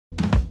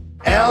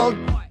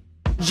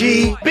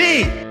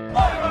LGB.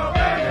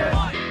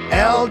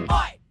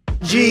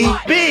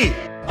 LGB.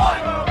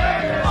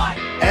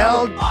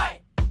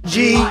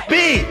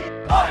 LGB.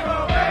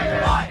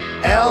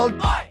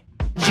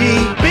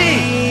 LGB.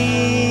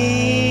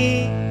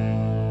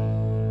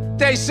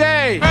 They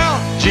say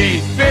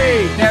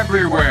LGB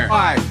everywhere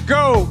I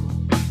go.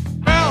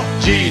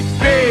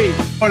 LGB.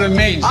 What it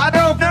means, I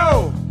don't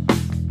know.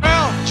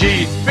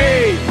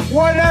 LGB.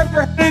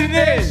 Whatever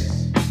it is.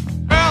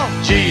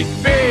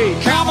 LGB.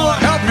 Kamala,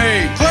 help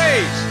me,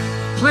 please.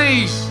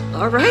 Please.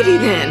 Alrighty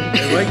then.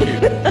 Thank you.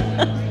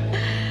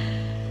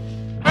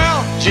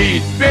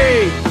 LGB.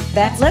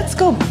 That's let's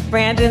go,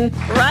 Brandon,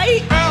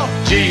 right?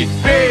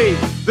 LGB.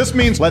 This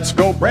means let's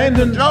go,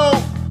 Brandon. Go.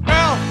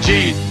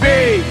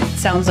 LGB.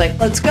 Sounds like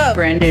let's go,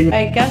 Brandon,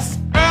 I guess.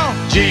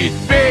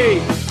 LGB.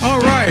 All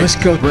right. Let's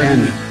go,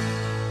 Brandon.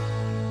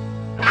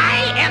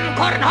 I am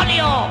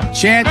Cornholio.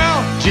 Chant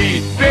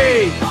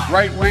LGB.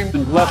 Right wing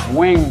and left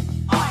wing.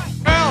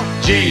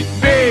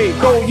 LGB.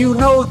 Go, you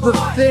know the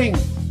thing.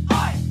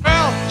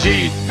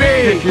 LGB.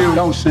 If you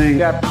don't sing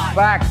that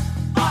back.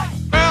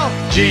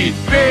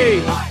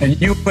 LGB. And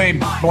you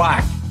ain't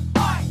black.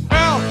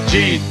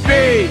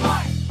 LGB.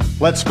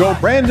 Let's go,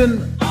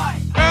 Brandon.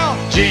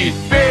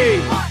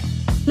 LGB.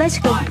 Let's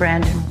go,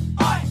 Brandon.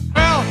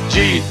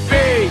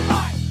 LGB.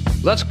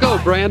 Let's go,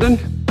 Brandon.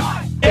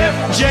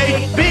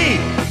 FJB.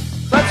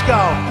 Let's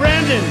go,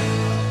 Brandon.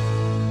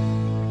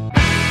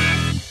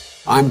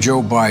 I'm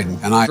Joe Biden,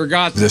 and I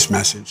forgot this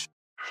message.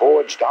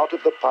 Forged out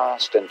of the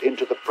past and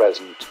into the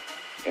present,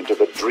 into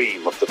the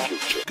dream of the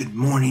future. Good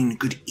morning,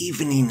 good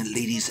evening,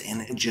 ladies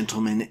and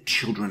gentlemen,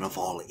 children of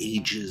all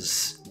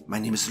ages. My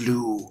name is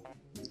Lou,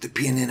 the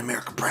PNN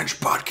America Branch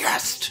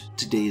Podcast.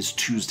 Today is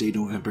Tuesday,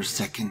 November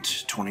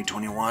 2nd,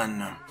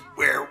 2021.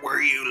 Where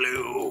were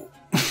you,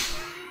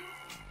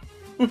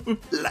 Lou?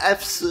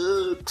 Life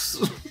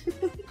sucks.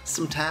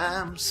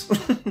 Sometimes.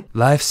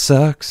 Life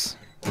sucks.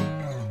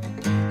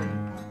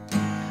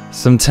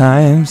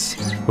 Sometimes,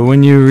 but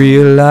when you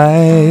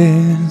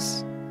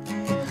realize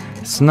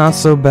it's not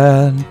so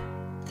bad,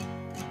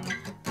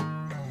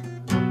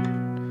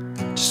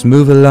 just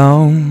move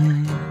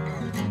along.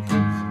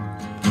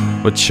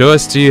 What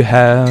choice do you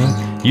have?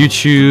 You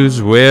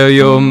choose where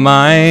your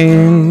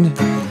mind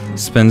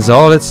spends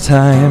all its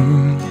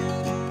time.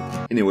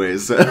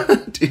 Anyways,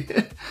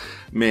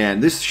 man,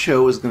 this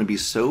show is going to be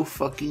so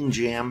fucking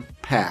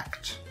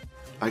jam-packed.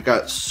 I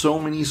got so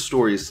many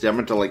stories that I'm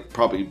going to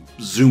probably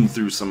zoom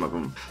through some of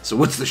them. So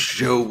what's the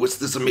show? What's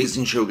this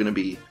amazing show going to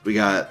be? We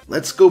got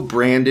Let's Go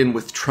Brandon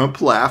with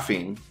Trump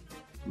laughing,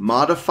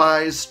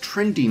 modifies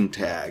trending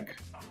tag,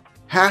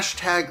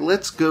 hashtag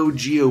Let's Go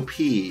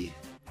GOP,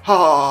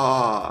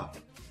 ha,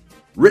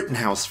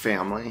 Rittenhouse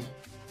family.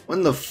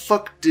 When the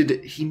fuck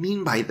did he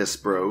mean by this,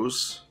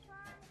 bros?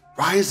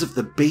 Rise of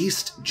the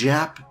based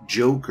Jap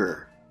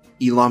Joker,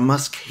 Elon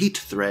Musk hate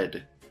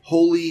thread,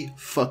 holy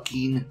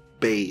fucking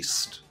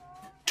based.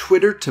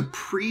 Twitter to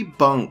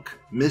pre-bunk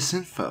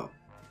misinfo.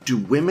 Do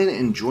women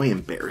enjoy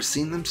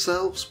embarrassing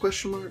themselves? ?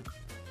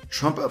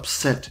 Trump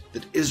upset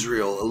that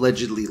Israel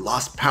allegedly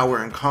lost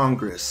power in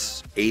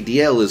Congress.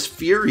 ADL is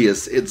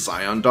furious at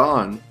Zion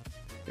Dawn.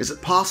 Is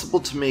it possible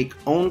to make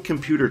own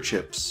computer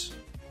chips?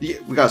 Yeah,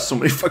 we got so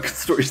many fucking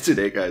stories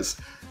today, guys.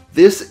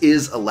 This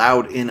is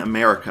allowed in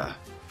America.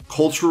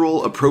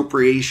 Cultural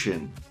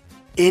appropriation.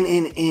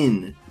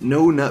 NNN.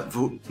 No nut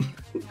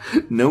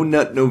no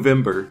nut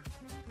November.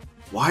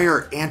 Why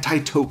are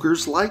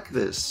anti-tokers like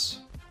this?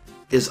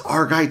 Is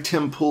our guy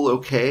Tim Pool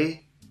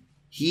okay?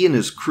 He and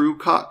his crew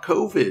caught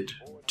COVID.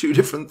 2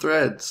 different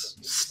threads.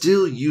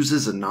 Still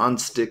uses a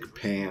non-stick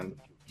pan.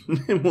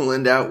 And we'll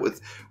end out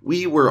with,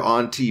 we were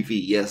on TV.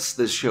 Yes,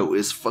 this show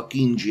is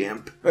fucking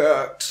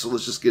jam-packed. So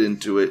let's just get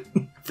into it.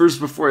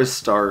 First, before I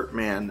start,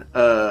 man,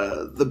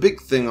 the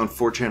big thing on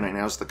 4chan right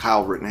now is the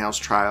Kyle Rittenhouse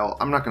trial.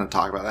 I'm not going to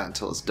talk about that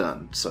until it's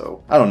done.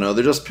 So, I don't know.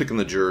 They're just picking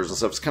the jurors and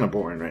stuff. It's kind of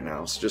boring right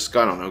now. So just,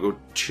 I don't know, go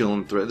chill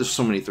and thread. There's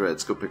so many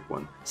threads. Go pick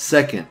one.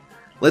 Second,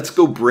 Let's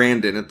Go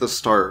Brandon at the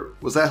start.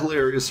 Was that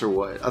hilarious or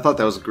what? I thought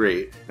that was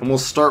great. And we'll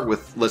start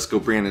with Let's Go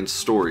Brandon's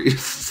story.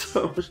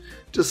 So,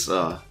 just,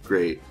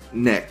 great.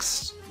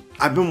 Next,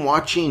 I've been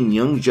watching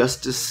Young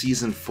Justice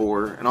Season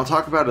 4, and I'll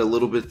talk about it a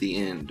little bit at the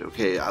end,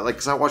 okay?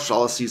 Because I watched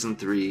all of Season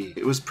 3.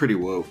 It was pretty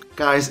woke.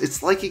 Guys,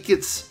 it's like it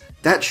gets...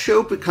 That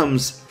show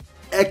becomes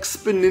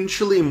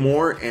exponentially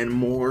more and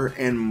more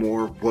and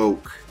more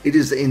woke. It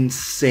is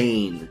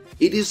insane.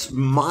 It is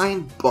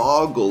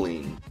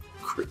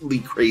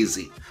mind-bogglingly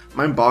crazy.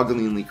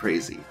 Mind-bogglingly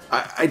crazy.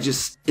 I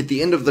just, at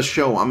the end of the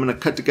show, I'm going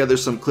to cut together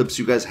some clips.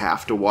 You guys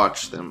have to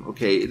watch them,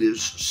 okay? It is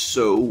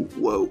so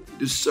woke.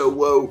 It is so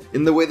woke.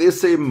 And the way they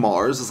say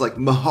Mars is like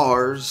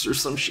Mahars or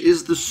some shit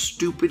is the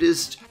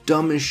stupidest,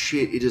 dumbest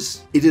shit. It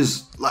is,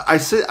 I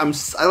sit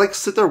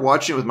there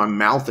watching it with my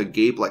mouth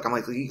agape. I'm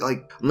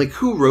like,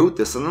 who wrote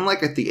this? And then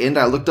at the end,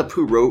 I looked up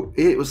who wrote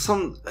it. It was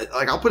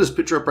I'll put his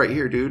picture up right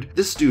here, dude.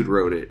 This dude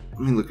wrote it. Let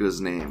me look at his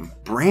name.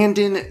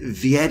 Brandon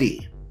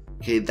Vietti.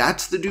 Okay,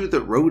 that's the dude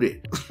that wrote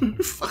it.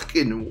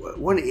 Fucking,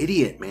 what an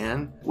idiot,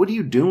 man. What are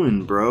you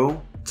doing,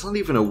 bro? It's not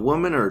even a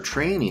woman or a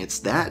tranny, it's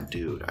that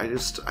dude. I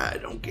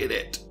don't get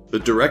it. The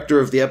director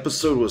of the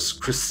episode was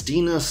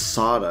Christina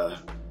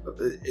Sada.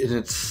 And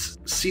it's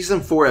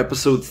season 4,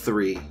 episode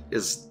 3.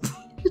 It's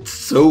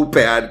so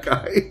bad,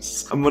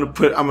 guys. I'm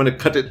gonna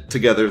cut it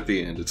together at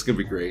the end. It's gonna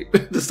be great.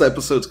 This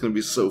episode's gonna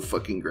be so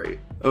fucking great.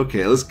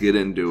 Okay, let's get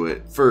into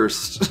it.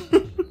 First,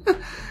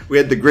 we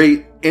had the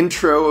great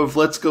intro of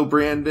Let's Go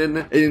Brandon,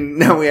 and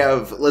now we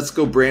have Let's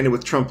Go Brandon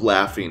with Trump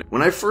laughing.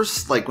 When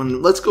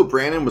Let's Go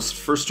Brandon was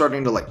first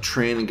starting to like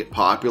trend and get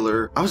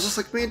popular, I was just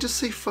like, man, just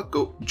say fuck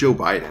Joe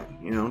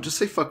Biden, you know, just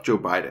say fuck Joe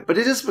Biden. But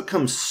it has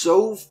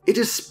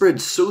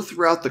spread so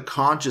throughout the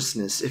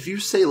consciousness. If you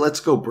say Let's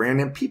Go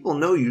Brandon, people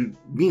know you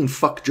mean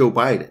fuck Joe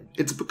Biden.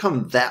 It's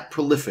become that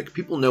prolific.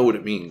 People know what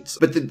it means.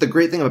 But the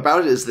great thing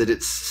about it is that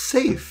it's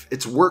safe.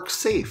 It's work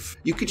safe.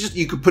 You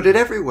could put it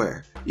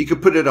everywhere. You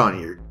could put it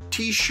on your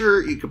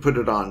t-shirt, you could put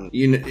it on,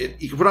 you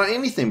could put on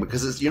anything,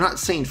 because you're not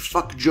saying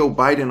fuck Joe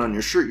Biden on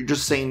your shirt, you're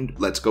just saying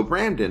Let's Go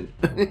Brandon.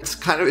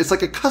 It's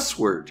like a cuss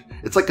word.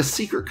 It's like a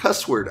secret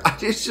cuss word.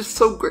 It's just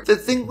so great. The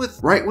thing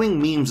with right-wing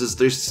memes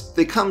is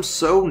they come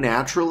so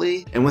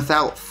naturally and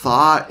without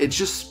thought. It's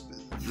just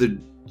the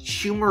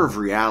humor of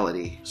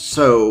reality.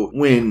 So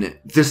when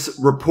this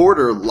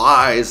reporter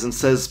lies and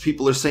says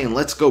people are saying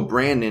Let's Go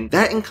Brandon,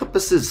 that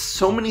encompasses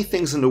so many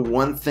things into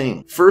one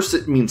thing. First,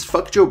 it means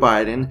fuck Joe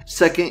Biden.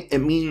 Second, it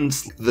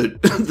means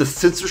the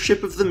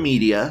censorship of the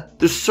media.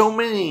 There's so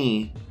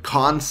many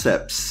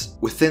concepts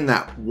within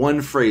that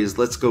one phrase,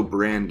 Let's Go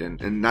Brandon,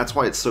 and that's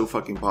why it's so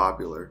fucking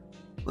popular.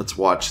 Let's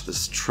watch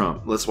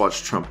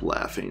Trump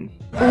laughing.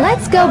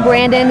 Let's go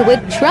Brandon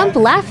with Trump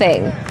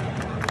laughing.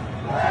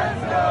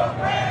 Let's go,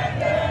 Brandon!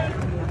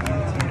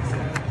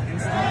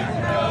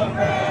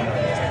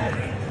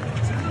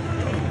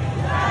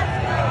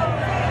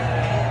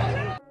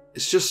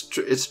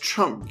 It's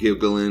Trump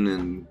giggling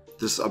and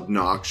this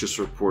obnoxious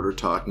reporter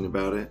talking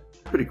about it.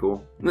 Pretty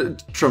cool.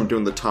 Trump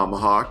doing the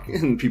tomahawk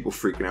and people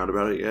freaking out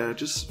about it. Yeah,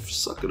 just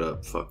suck it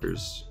up,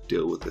 fuckers.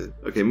 Deal with it.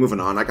 Okay, moving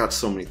on. I got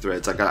so many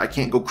threads. I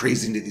can't go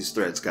crazy into these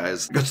threads,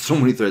 guys. I got so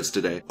many threads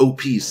today.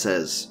 OP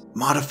says,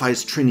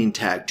 modifies trending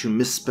tag to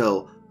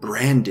misspell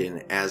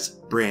Brandon as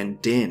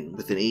Brandon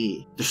with an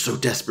E. They're so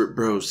desperate,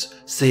 bros.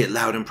 Say it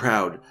loud and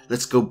proud.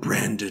 Let's go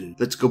Brandon.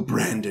 Let's go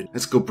Brandon.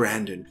 Let's go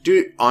Brandon.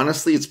 Dude,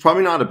 honestly, it's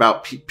probably not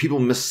about people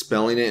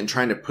misspelling it and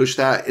trying to push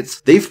that.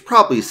 They've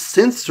probably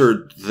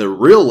censored the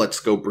real Let's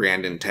Go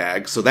Brandon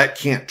tag, so that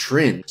can't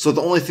trend. So the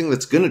only thing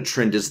that's gonna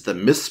trend is the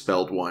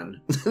misspelled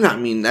one. I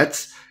mean,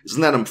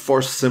 isn't that a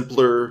far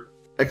simpler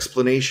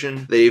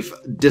explanation? They've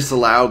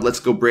disallowed Let's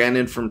Go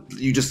Brandon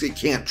it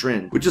can't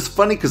trend, which is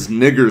funny because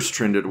niggers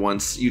trended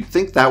once. You'd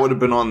think that would have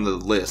been on the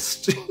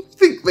list. You'd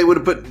think they would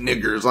have put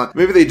niggers on.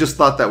 Maybe they just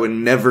thought that would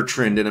never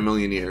trend in a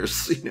million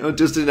years. You know,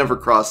 it never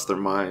crossed their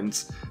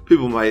minds.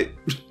 People might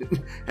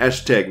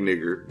hashtag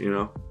nigger, you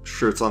know.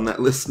 Sure, it's on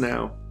that list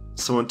now.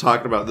 Someone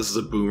talking about this is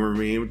a boomer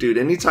meme. Dude,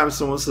 anytime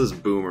someone says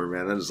boomer,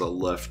 man, that is a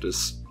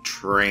leftist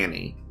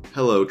tranny.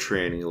 Hello,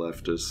 tranny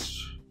leftist.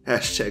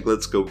 Hashtag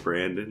Let's Go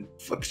Brandon.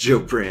 Fuck Joe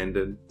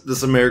Brandon.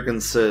 This American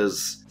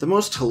says, the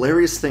most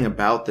hilarious thing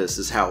about this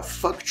is how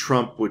fuck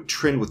Trump would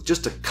trend with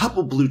just a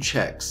couple blue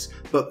checks,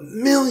 but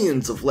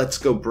millions of Let's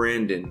Go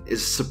Brandon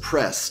is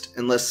suppressed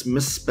unless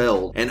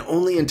misspelled, and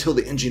only until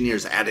the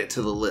engineers add it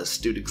to the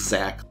list. Dude,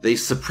 exactly. They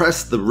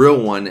suppress the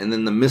real one, and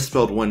then the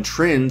misspelled one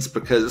trends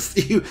because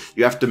you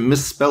have to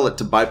misspell it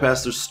to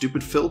bypass their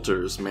stupid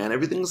filters, man.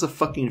 Everything's a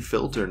fucking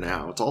filter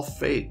now. It's all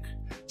fake.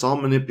 It's all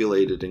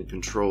manipulated and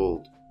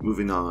controlled.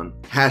 Moving on.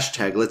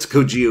 Hashtag Let's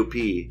Go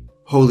GOP.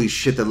 Holy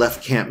shit, the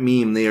left can't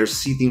meme. They are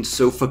seething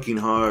so fucking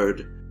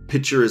hard.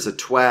 Picture is a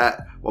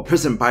twat. While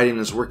President Biden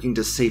is working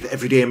to save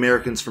everyday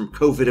Americans from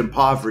COVID and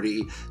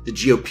poverty, the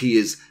GOP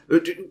is...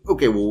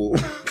 Okay, well,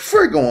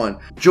 before I go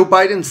on, Joe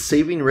Biden's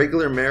saving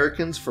regular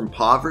Americans from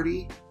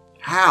poverty?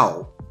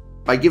 How?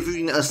 By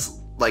giving us,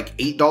 like,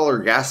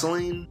 $8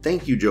 gasoline?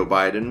 Thank you, Joe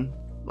Biden.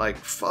 Like,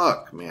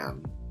 fuck,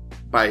 man.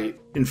 By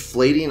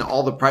inflating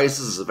all the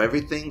prices of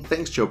everything?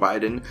 Thanks, Joe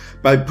Biden.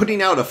 By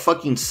putting out a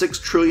fucking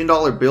 $6 trillion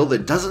bill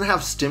that doesn't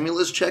have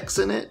stimulus checks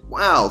in it?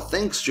 Wow,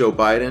 thanks, Joe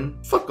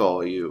Biden. Fuck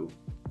all you.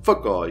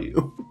 Fuck all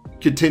you.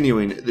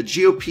 Continuing, the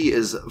GOP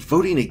is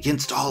voting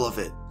against all of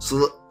it.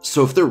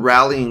 So if their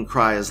rallying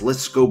cry is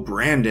Let's Go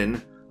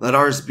Brandon, let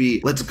ours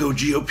be Let's Go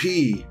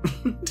GOP.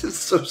 It's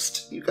so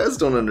you guys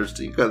don't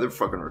understand. You guys are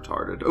fucking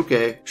retarded.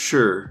 Okay,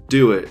 sure,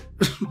 do it.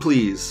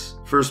 Please.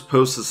 First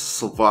post is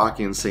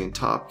Slovakian saying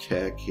top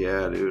keck.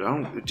 Yeah,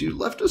 dude. Dude,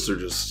 leftists are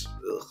just...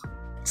 Ugh.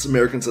 This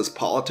American says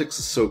politics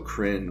is so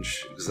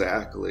cringe.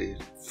 Exactly.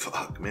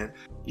 Fuck, man.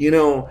 You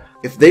know,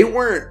 if they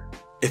weren't...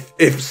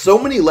 If so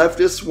many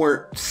leftists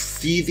weren't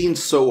seething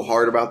so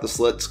hard about this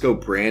Let's Go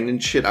Brandon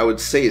shit, I would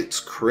say it's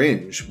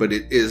cringe, but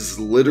it is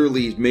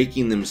literally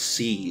making them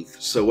seethe.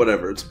 So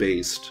whatever, it's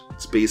based.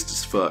 It's based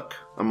as fuck.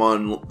 I'm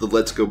on the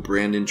Let's Go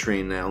Brandon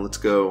train now. Let's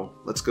go.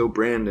 Let's go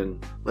Brandon.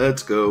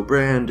 Let's go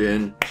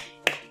Brandon.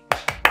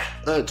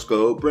 Let's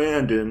go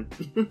Brandon.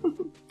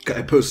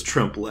 Guy posts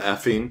Trump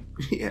laughing.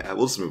 Yeah,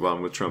 we'll just move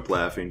on with Trump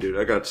laughing, dude.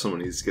 I got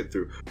someone needs to get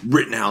through.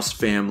 Rittenhouse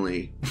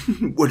family.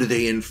 What are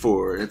they in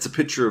for? And it's a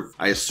picture of,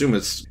 I assume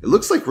it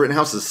looks like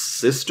Rittenhouse's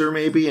sister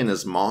maybe and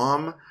his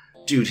mom.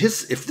 Dude,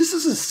 if this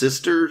is his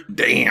sister,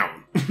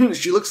 damn.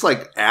 She looks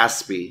like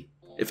Aspie.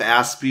 If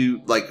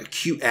Aspie, like a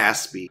cute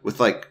Aspie with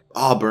like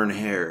auburn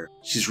hair.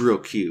 She's real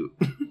cute.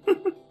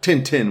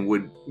 Tintin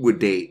would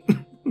date.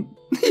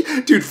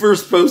 Dude,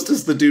 first post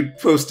is the dude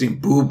posting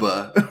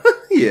booba.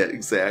 Yeah,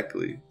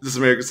 exactly. This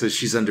American says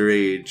she's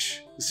underage.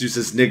 This dude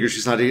says nigger,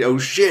 she's not age. Oh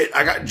shit,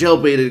 I got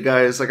jailbaited,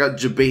 guys. I got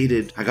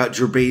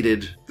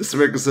gerbated. This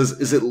American says,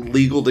 is it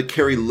legal to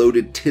carry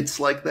loaded tits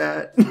like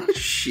that?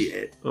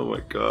 Shit. Oh my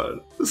god.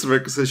 This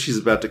American says she's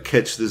about to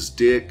catch this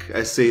dick.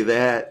 I say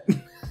that.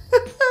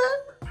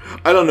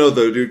 I don't know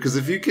though, dude, because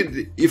if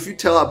you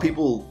tell how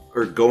people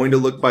are going to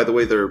look by the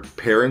way their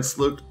parents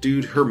look,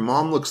 dude, her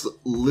mom looks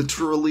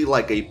literally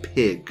like a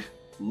pig.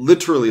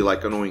 Literally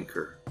like an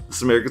oinker.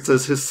 This American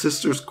says his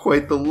sister's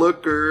quite the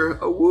looker.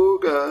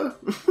 Awooga.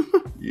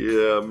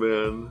 Yeah,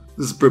 man.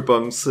 This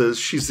Britbong says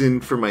she's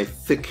in for my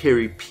thick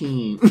hairy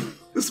peen.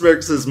 This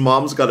American says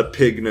mom's got a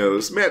pig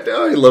nose. Man,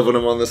 I love when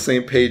I'm on the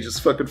same page as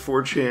fucking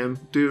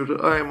 4chan.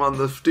 Dude, I am on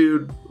the...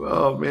 Dude,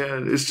 oh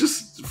man. It's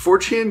just...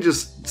 4chan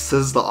just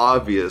says the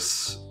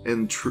obvious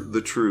and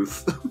the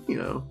truth. You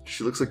know,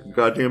 she looks like a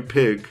goddamn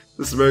pig.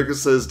 This American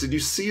says, did you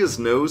see his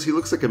nose? He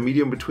looks like a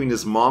medium between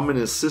his mom and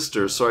his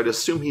sister, so I'd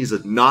assume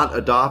he's not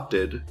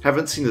adopted.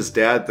 Haven't seen his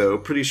dad, though.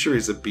 Pretty sure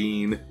he's a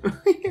bean.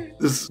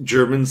 This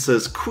German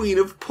says, Queen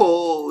of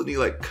Pole, and he,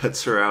 like,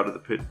 cuts her out of the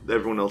pit.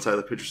 Everyone else out of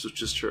the picture, so it's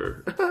just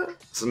her.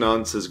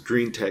 Sanan says,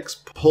 green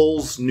text,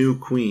 Pole's new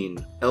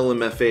queen.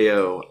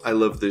 LMFAO. I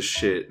love this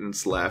shit, and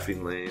it's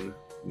laughing lane.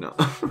 No.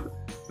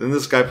 Then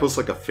this guy posts,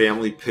 like, a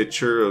family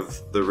picture of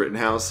the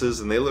Rittenhouses,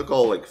 and they look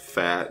all, like,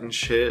 fat and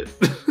shit.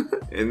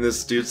 And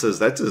this dude says,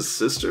 that's his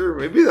sister?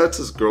 Maybe that's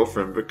his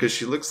girlfriend, because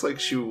she looks like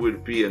she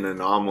would be an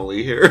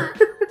anomaly here.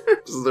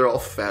 Because they're all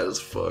fat as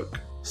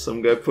fuck.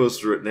 Some guy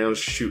posted right now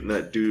shooting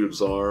that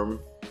dude's arm.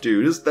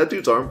 Dude, that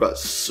dude's arm got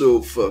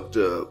so fucked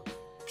up.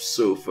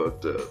 So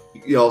fucked up.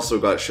 He also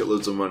got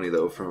shitloads of money,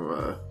 though,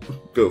 from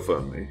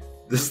GoFundMe.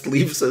 This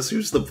Leaf says,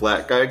 who's the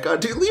black guy? God,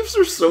 dude, Leafs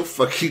are so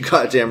fucking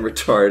goddamn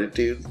retarded,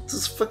 dude. This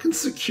is fucking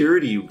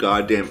security, you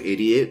goddamn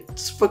idiot.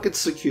 It's fucking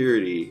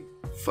security.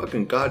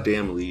 Fucking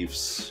goddamn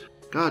Leafs.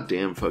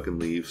 Goddamn fucking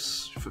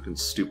Leafs. Fucking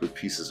stupid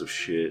pieces of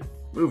shit.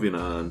 Moving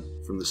on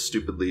from the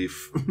stupid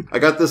Leaf. I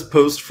got this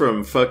post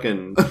from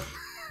fucking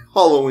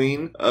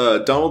Halloween.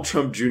 Donald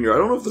Trump Jr. I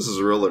don't know if this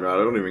is real or not.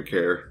 I don't even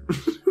care.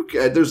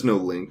 There's no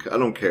link. I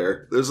don't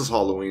care. There's this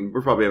Halloween.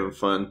 We're probably having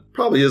fun.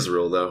 Probably is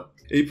real, though.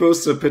 He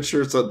posted a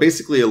picture. It's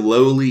basically a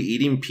lowly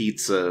eating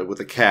pizza with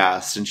a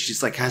cast. And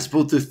she's like, has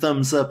both her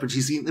thumbs up and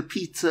she's eating the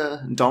pizza.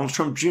 And Donald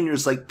Trump Jr.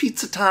 is like,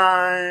 pizza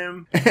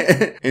time.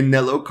 And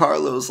Nello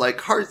Carlo's like,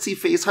 heartsy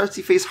face,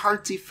 heartsy face,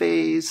 heartsy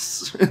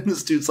face. And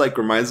this dude's like,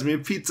 reminds me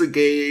of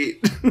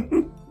Pizzagate.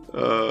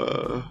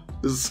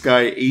 This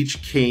guy,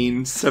 H.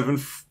 Kane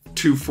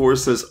 724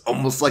 says,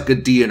 almost like a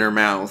D in her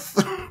mouth.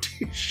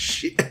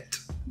 Shit.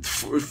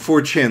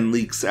 4chan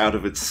leaks out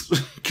of its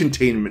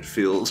containment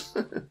field.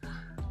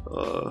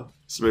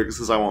 America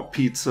says, I want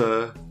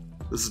pizza.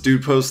 This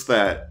dude posts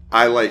that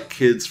I like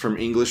kids from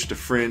English to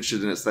French,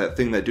 and it's that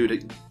thing that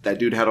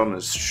dude had on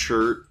his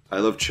shirt. I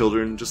love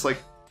children, just like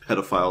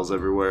pedophiles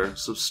everywhere.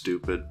 So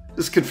stupid.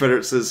 This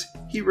Confederate says,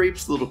 he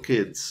rapes little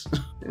kids.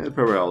 Yeah,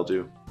 probably all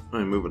do.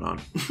 Alright, moving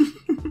on.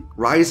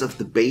 Rise of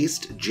the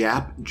based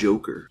Jap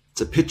Joker.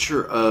 It's a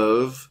picture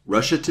of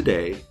Russia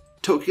Today.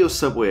 Tokyo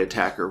subway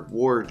attacker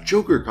wore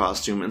Joker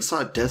costume and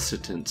saw a death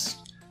sentence.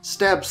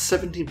 Stabbed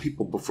 17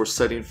 people before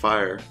setting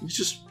fire. He's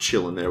just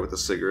chilling there with a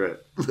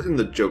cigarette in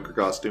the Joker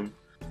costume.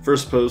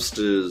 First post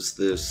is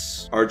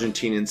this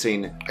Argentinian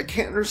saying, I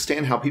can't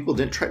understand how people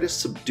didn't try to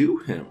subdue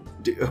him.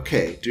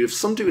 Okay, dude, if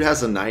some dude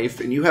has a knife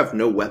and you have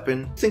no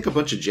weapon, think a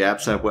bunch of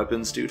Japs have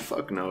weapons, dude.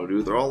 Fuck no,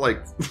 dude. They're all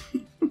like...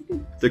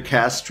 They're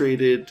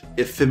castrated,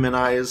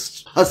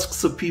 effeminized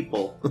husks of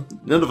people.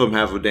 None of them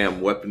have a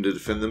damn weapon to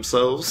defend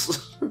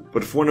themselves.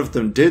 But if one of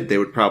them did, they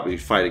would probably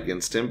fight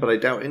against him, but I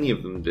doubt any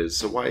of them did,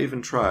 so why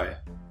even try?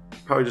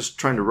 Probably just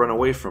trying to run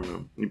away from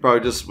him. He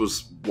probably just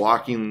was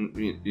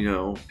walking, you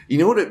know. You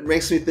know what it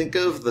makes me think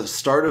of? The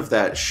start of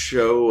that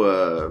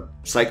show,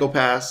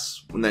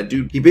 Psychopaths? When that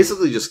dude, he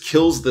basically just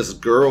kills this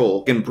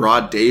girl in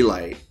broad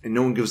daylight, and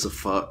no one gives a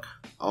fuck.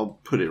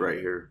 I'll put it right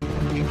here.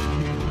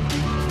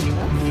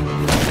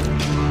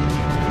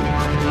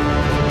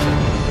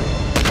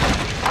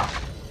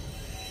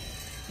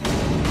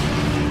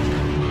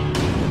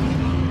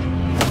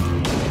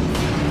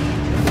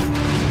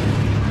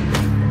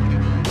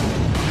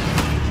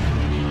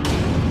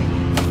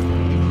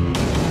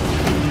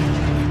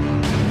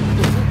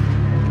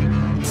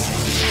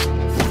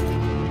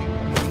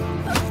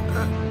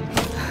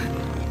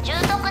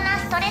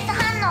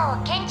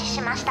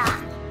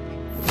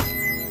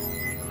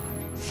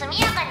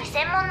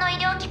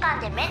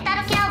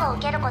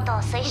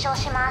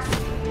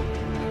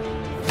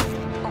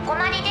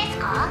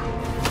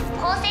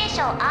 厚生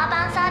省アー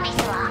バンサービ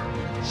スは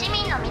市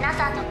民の皆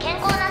さんの健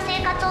康な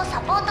生活をサ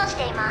ポートし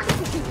ています。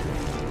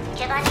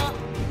怪我人、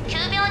急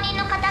病人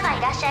の方が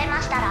いらっしゃいま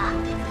したら、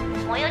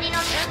最寄りの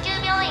救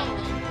急病院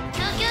に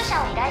救急車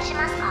を依頼し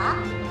ますか？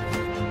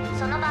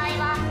その場合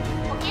は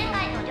保険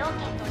外の料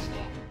金として。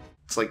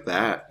 It's like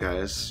that,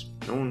 guys.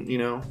 No one, you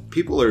know,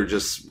 people are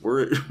just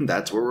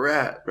that's where we're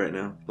at right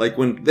now. Like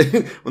when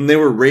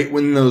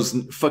those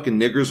fucking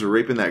niggers were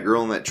raping that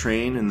girl on that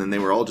train, and then they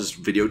were all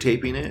just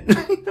videotaping it.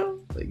 You know,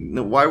 like,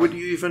 no, why would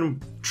you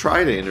even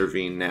try to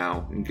intervene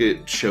now and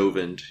get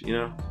chauvined? You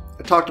know,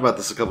 I talked about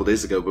this a couple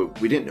days ago,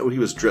 but we didn't know he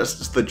was dressed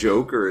as the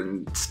Joker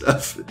and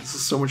stuff. This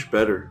is so much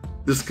better.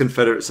 This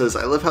Confederate says,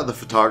 "I love how the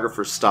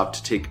photographer stopped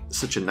to take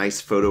such a nice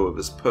photo of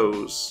his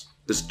pose."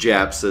 This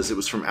Jap says it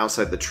was from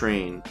outside the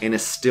train and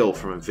is still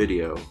from a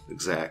video.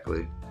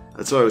 Exactly.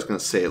 That's what I was going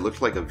to say. It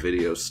looked like a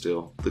video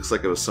still. Looks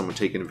like it was someone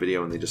taking a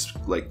video and they just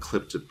like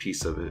clipped a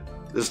piece of it.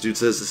 This dude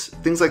says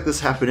things like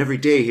this happen every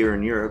day here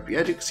in Europe.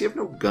 Yeah, dude, because you have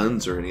no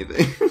guns or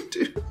anything.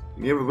 Dude,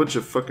 you have a bunch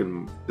of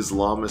fucking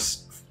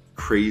Islamist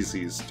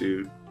crazies,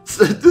 dude.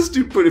 This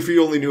dude put, if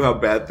you only knew how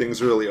bad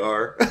things really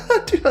are.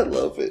 Dude, I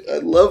love it. I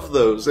love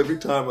those every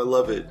time. I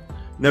love it.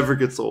 Never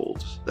gets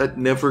old. That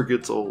never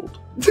gets old.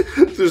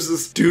 There's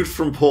this dude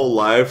from Pole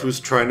Live who's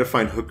trying to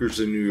find hookers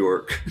in New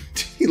York.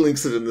 He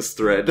links it in this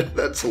thread.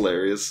 That's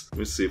hilarious. Let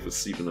me see if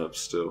it's even up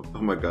still.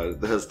 Oh my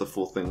god, it has the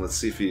full thing. Let's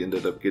see if he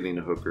ended up getting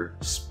a hooker.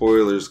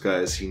 Spoilers,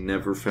 guys, he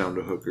never found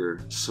a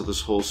hooker. So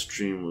this whole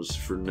stream was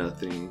for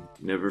nothing.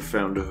 Never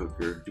found a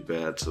hooker. Too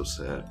bad, so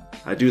sad.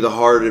 I do the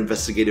hard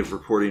investigative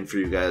reporting for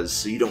you guys,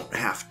 so you don't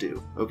have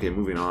to. Okay,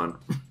 moving on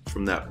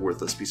from that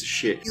worthless piece of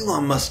shit.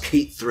 Elon Musk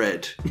hate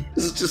thread.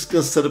 This is just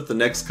gonna set up the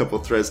next couple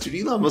threads. Dude,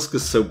 Elon Musk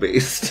is so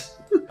based.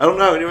 I don't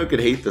know how anyone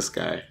could hate this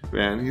guy,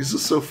 man. He's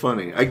just so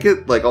funny. I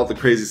get, like, all the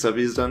crazy stuff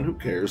he's done. Who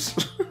cares?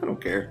 I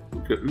don't care.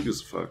 Who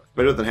gives a fuck?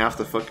 Better than half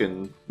the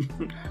fucking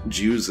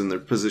Jews in their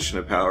position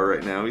of power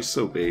right now. He's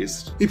so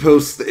based. He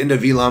posts the end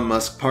of Elon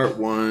Musk part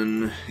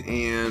 1,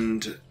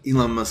 and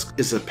Elon Musk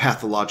is a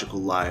pathological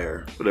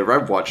liar. Whatever,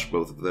 I've watched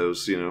both of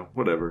those, you know,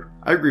 whatever.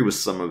 I agree with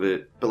some of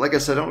it, but like I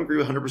said, I don't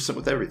agree 100%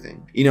 with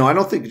everything. You know, I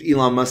don't think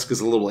Elon Musk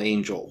is a little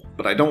angel,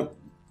 but I don't,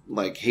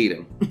 like, hate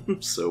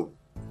him. So,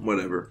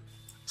 whatever.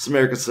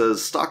 Samerica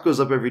says, stock goes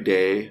up every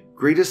day.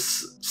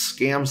 Greatest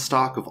scam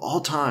stock of all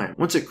time.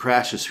 Once it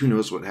crashes, who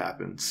knows what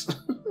happens?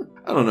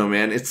 I don't know,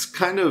 man. It's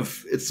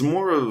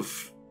more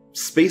of,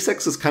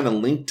 SpaceX is kind of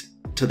linked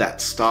to that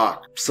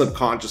stock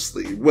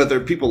subconsciously, whether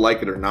people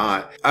like it or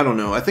not. I don't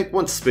know. I think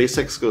once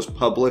SpaceX goes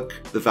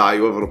public, the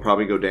value of it will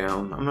probably go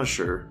down. I'm not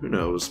sure. Who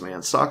knows,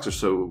 man? Stocks are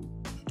so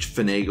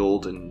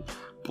finagled and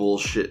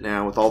bullshit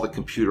now with all the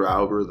computer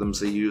algorithms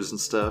they use and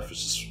stuff.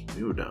 It's just,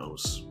 who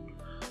knows?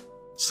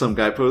 Some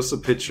guy posts a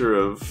picture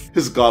of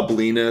his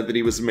goblina that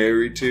he was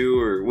married to,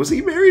 or was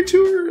he married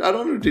to her? I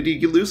don't know. Did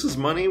he lose his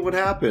money? What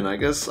happened? I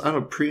guess, I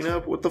don't know,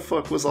 prenup? What the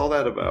fuck was all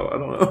that about? I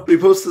don't know. He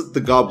posted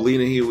the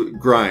goblina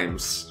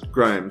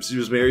Grimes, he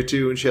was married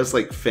to, and she has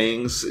like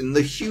fangs and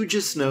the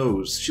hugest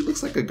nose. She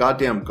looks like a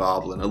goddamn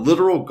goblin, a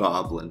literal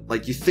goblin.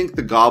 Like, you think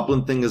the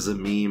goblin thing is a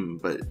meme,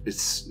 but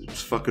it's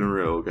fucking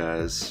real,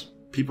 guys.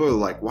 People are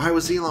like, why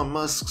was Elon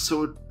Musk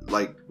so,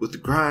 like, with the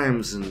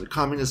Grimes and the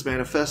Communist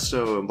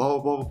Manifesto and blah,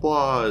 blah, blah,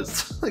 blah.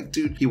 It's like,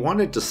 dude, he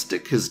wanted to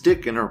stick his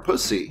dick in her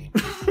pussy.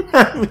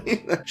 I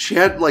mean, she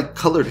had, like,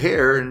 colored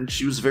hair and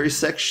she was very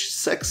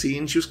sexy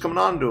and she was coming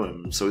on to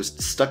him. So he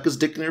stuck his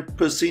dick in her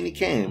pussy and he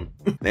came.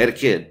 They had a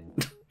kid.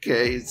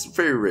 Okay, he's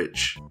very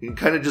rich. He can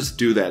kind of just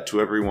do that to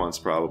whoever he wants,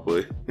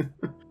 probably. I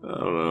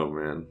don't know,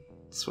 man.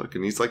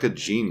 He's like a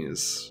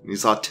genius.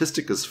 He's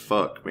autistic as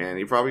fuck, man.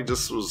 He probably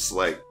just was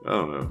like, I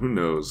don't know, who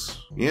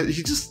knows? Yeah,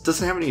 he just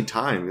doesn't have any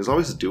time. He's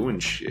always doing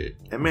shit.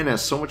 That man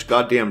has so much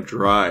goddamn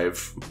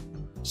drive.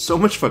 So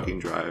much fucking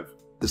drive.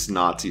 This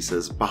Nazi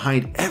says,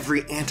 behind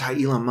every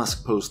anti-Elon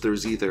Musk post,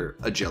 there's either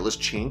a jealous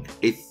chink,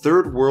 a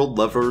third world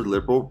lover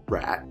liberal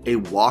rat, a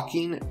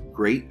walking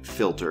great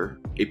filter,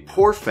 a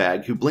poor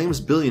fag who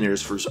blames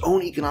billionaires for his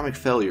own economic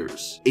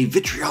failures, a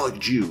vitriolic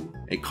Jew,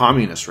 a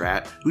communist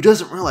rat who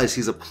doesn't realize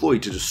he's a ploy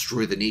to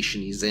destroy the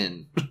nation he's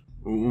in.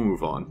 We'll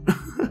move on.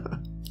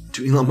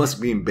 To Elon Musk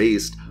being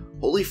based,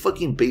 holy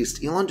fucking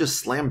based, Elon just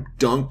slam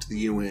dunked the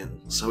UN.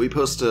 So he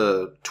posted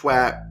a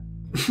twat.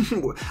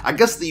 I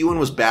guess the UN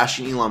was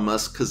bashing Elon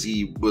Musk because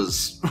he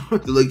was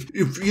like,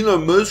 if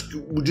Elon Musk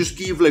would just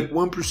give like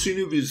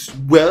 1% of his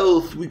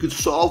wealth, we could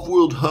solve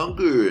world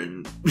hunger.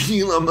 And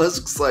Elon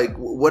Musk's like,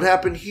 what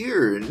happened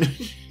here? And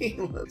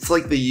it's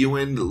like the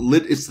UN,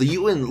 it's the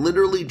UN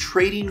literally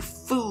trading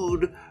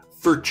food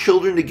for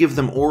children to give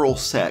them oral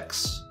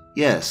sex.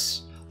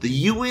 Yes, the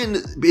UN,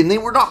 and they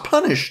were not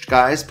punished,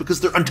 guys,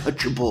 because they're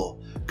untouchable.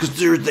 Because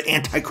they're the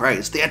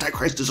Antichrist. The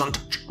Antichrist is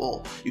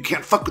untouchable. You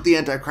can't fuck with the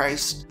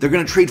Antichrist. They're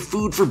gonna trade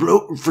food for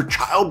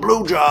child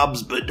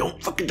blowjobs, but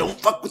don't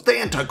fuck with the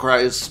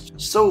Antichrist.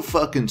 So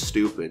fucking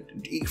stupid.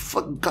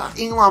 God,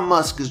 Elon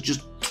Musk is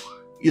just,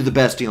 you're the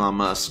best, Elon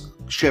Musk.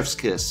 Chef's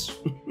kiss,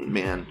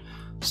 man.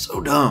 So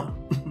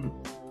dumb.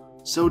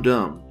 So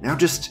dumb. Now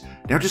just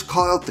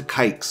call out the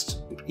kikes.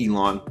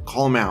 Elon.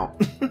 Call him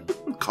out.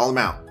 Call him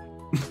out.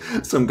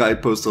 Some guy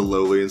posts a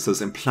lowly and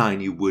says,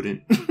 implying you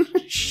wouldn't.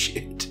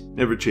 Shit.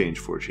 Never change,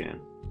 4chan.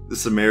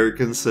 This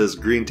American says,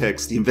 green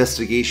text, the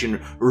investigation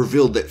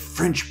revealed that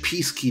French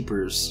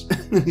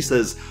peacekeepers. He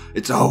says,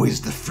 it's always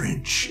the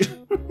French.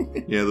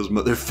 Yeah, those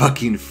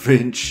motherfucking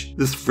French.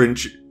 This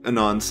French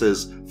Anon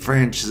says,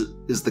 France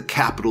is the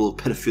capital of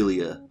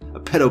pedophilia. A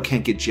pedo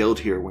can't get jailed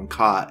here when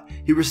caught.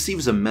 He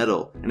receives a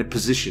medal and a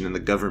position in the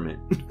government.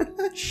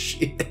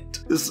 Shit.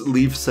 This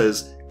Leaf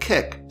says,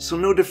 Keck, so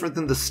no different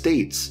than the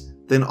States.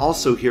 Then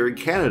also here in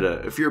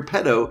Canada, if you're a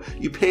pedo,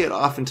 you pay it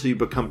off until you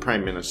become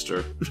prime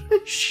minister.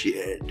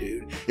 Shit,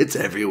 dude. It's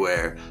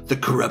everywhere. The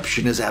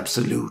corruption is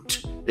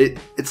absolute.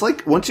 It's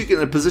like, once you get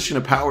in a position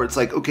of power, it's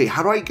like, okay,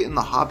 how do I get in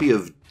the hobby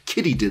of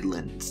kitty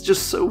diddling? It's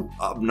just so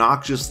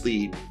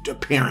obnoxiously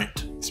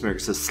apparent. This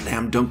America says,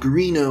 slam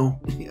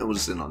dunkerino. I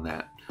was in on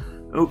that.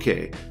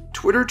 Okay,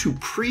 Twitter to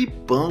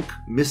pre-bunk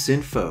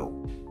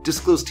misinfo.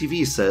 Disclosed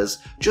TV says,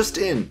 just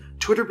in,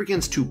 Twitter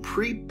begins to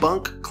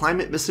pre-bunk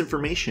climate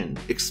misinformation,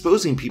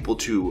 exposing people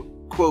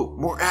to, quote,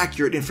 more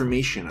accurate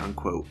information,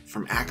 unquote,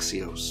 from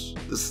Axios.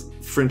 This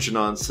French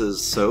Anon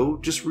says, so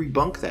just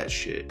rebunk that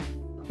shit.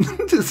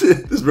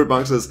 This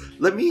Rebunk says,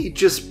 let me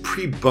just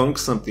pre-bunk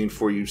something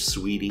for you,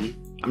 sweetie.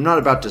 I'm not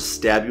about to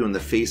stab you in the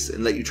face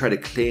and let you try to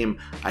claim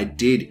I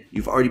did.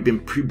 You've already been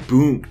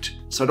pre-bunked.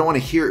 So I don't want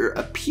to hear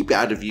a peep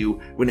out of you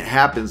when it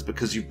happens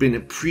because you've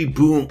been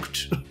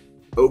pre-bunked.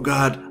 Oh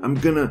God, I'm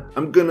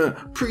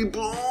gonna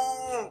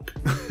pre-bunk.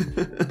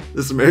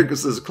 This America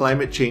says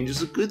climate change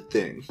is a good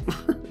thing.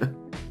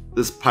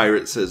 This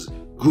pirate says,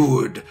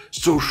 good.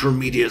 Social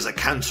media is a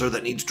cancer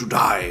that needs to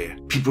die.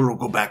 People will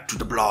go back to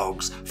the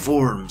blogs,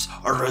 forums,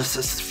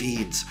 RSS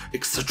feeds,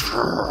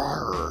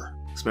 etc.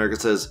 This America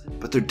says,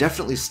 but they're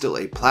definitely still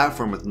a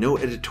platform with no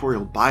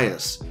editorial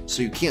bias,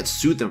 so you can't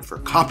sue them for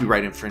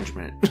copyright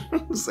infringement.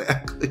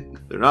 Exactly.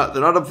 They're not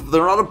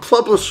a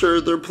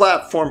publisher, they're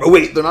platform. Oh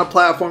wait, they're not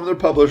platform, they're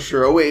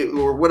publisher. Oh wait,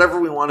 or whatever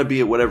we want to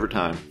be at whatever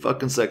time.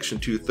 Fucking section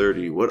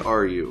 230, what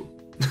are you?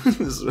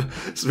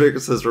 This America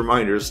says,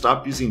 reminders,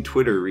 stop using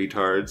Twitter,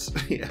 retards.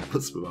 Yeah,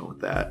 let's move on with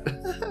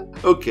that.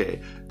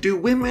 Okay, do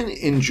women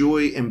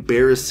enjoy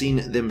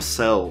embarrassing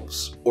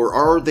themselves? Or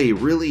are they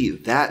really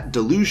that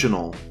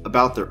delusional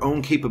about their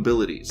own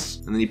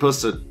capabilities? And then he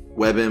posts a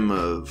WebM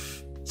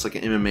of, it's like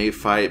an MMA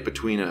fight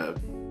between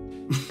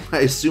I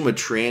assume a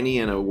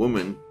tranny and a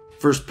woman.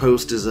 First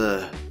post is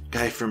a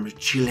guy from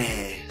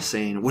Chile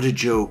saying, what a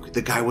joke,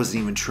 the guy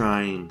wasn't even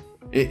trying.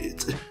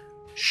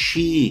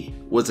 She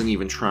wasn't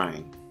even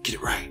trying. Get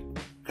it right.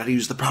 Gotta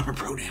use the proper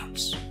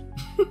pronouns.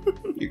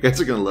 You guys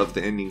are gonna love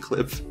the ending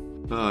clip.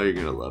 Oh, you're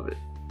gonna love it.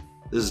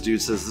 This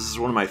dude says, this is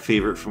one of my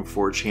favorite from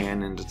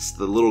 4chan, and it's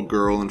the little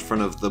girl in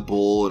front of the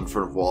bull in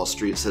front of Wall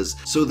Street. It says,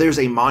 so there's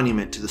a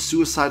monument to the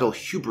suicidal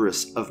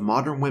hubris of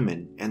modern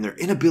women and their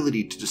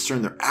inability to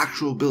discern their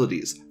actual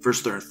abilities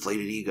versus their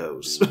inflated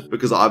egos.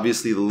 Because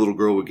obviously the little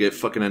girl would get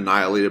fucking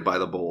annihilated by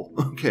the bull.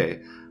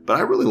 Okay, but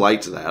I really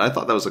liked that. I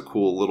thought that was a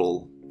cool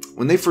little...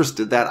 When they first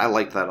did that, I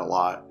liked that a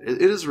lot.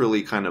 It is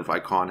really kind of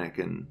iconic,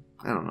 and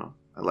I don't know.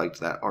 I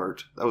liked that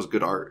art. That was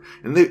good art.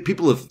 And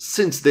people have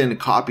since then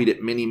copied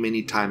it many,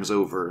 many times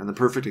over. And the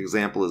perfect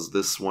example is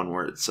this one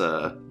where it's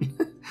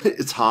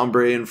it's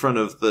Hombre in front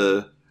of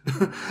the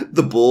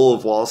bull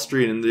of Wall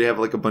Street, and they have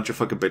like a bunch of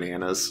fucking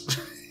bananas.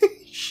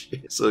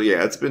 So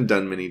yeah, it's been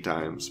done many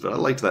times. But I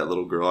liked that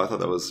little girl. I thought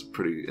that was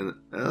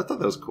I thought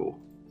that was cool.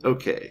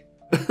 Okay.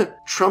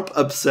 Trump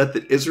upset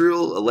that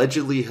Israel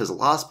allegedly has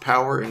lost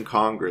power in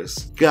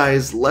Congress.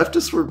 Guys,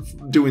 leftists were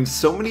doing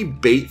so many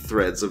bait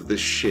threads of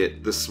this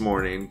shit this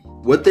morning.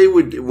 What they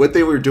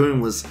were doing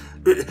was,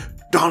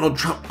 Donald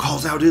Trump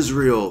calls out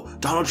Israel.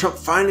 Donald Trump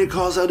finally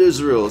calls out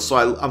Israel. So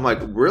I'm like,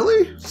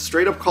 really?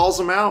 Straight up calls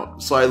him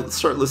out? So I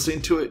start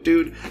listening to it,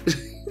 dude.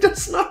 He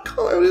does not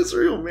call out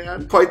Israel,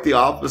 man. Quite the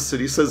opposite.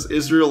 He says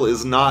Israel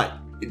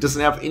it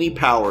doesn't have any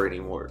power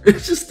anymore.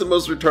 It's just the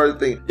most retarded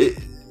thing.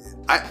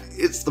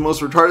 It's the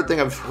most retarded thing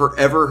I've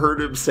ever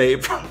heard him say.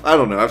 I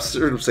don't know. I've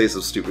heard him say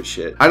some stupid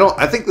shit.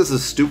 I think this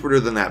is stupider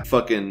than that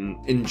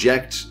fucking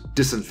inject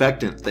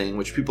disinfectant thing,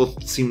 which people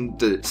seem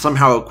to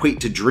somehow equate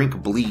to drink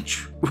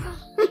bleach.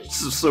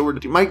 So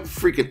my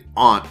freaking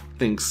aunt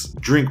thinks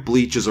drink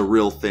bleach is a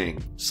real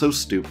thing. So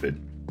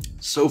stupid.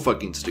 So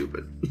fucking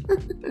stupid.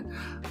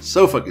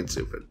 So fucking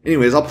stupid.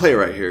 Anyways, I'll play it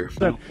right here.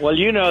 Well,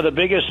 the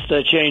biggest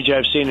change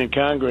I've seen in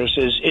Congress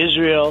is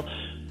Israel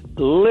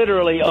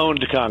literally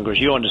owned Congress.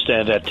 You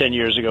understand that 10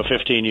 years ago,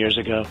 15 years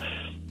ago.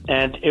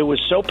 And it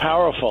was so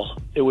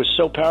powerful. It was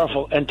so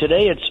powerful. And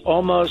today it's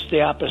almost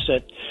the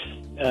opposite.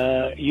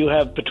 You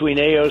have between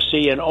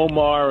AOC and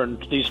Omar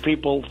and these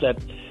people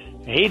that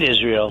hate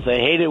Israel. They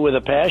hate it with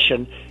a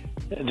passion.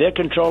 They're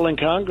controlling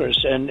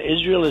Congress. And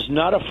Israel is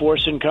not a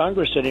force in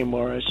Congress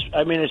anymore.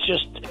 It's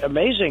just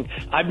amazing.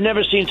 I've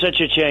never seen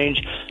such a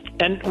change.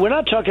 And we're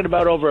not talking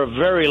about over a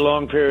very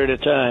long period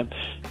of time.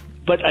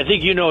 But I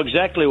think you know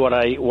exactly what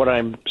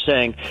I'm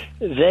saying.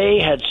 They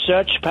had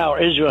such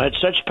power. Israel had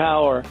such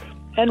power,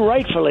 and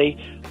rightfully,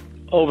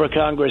 over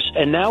Congress,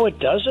 and now it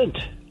doesn't.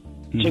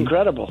 It's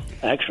incredible,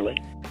 actually.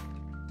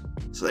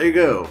 So there you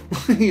go.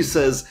 He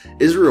says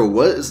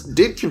Israel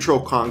did control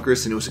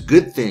Congress and it was a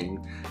good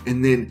thing,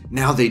 and then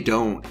now they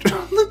don't.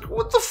 Like,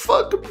 what the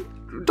fuck?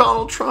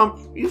 Donald Trump,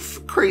 you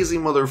crazy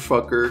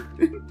motherfucker.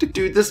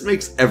 Dude, this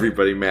makes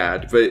everybody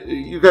mad, but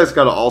you guys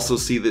gotta also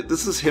see that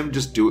this is him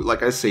just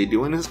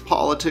doing his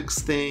politics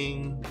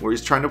thing, where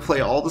he's trying to play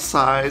all the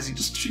sides.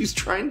 He's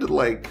trying to,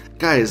 like,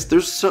 guys,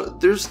 there's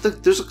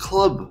a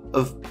club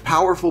of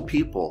powerful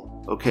people,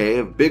 okay,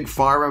 of big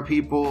pharma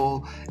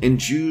people and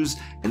Jews,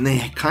 and they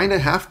kind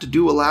of have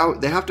to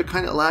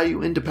allow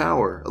you into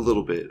power a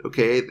little bit,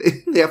 okay?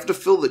 They have to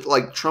feel that,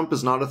 like, Trump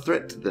is not a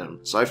threat to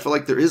them. So I feel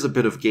like there is a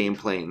bit of game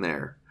playing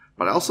there.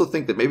 But I also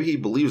think that maybe he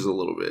believes a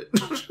little bit.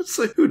 It's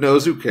like, who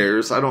knows? Who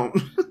cares? I don't,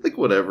 like,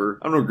 whatever.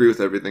 I don't agree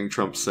with everything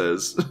Trump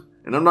says.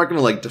 And I'm not going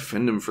to, like,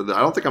 defend him for that. I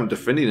don't think I'm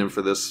defending him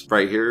for this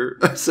right here.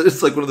 I said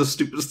it's, like, one of the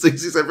stupidest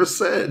things he's ever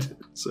said.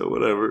 So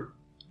whatever.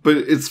 But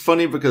it's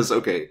funny because,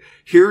 okay,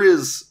 here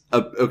is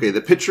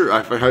the picture.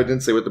 I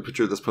didn't say what the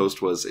picture of this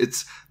post was.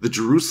 It's the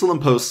Jerusalem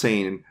Post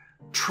saying,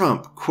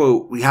 Trump,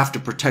 quote, "We have to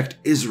protect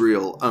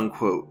Israel,"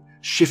 unquote,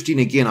 shifting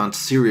again on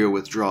Syria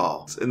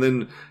withdrawal. And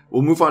then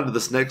we'll move on to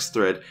this next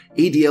thread.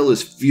 ADL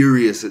is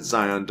furious at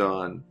Zion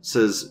Dawn,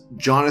 says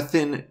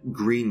Jonathan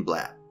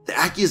Greenblatt. The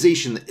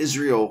accusation that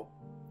Israel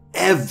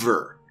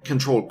ever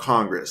controlled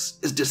Congress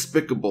is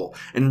despicable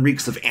and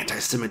reeks of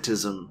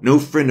anti-Semitism. No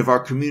friend of our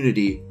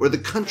community or the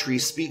country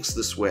speaks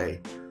this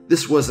way.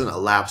 This wasn't a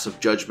lapse of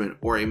judgment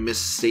or a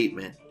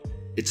misstatement.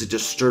 It's a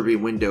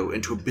disturbing window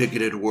into a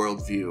bigoted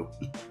worldview.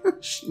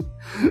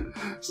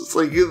 It's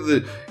like,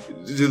 do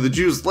the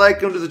Jews like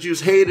him? Do the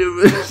Jews hate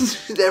him?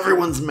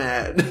 Everyone's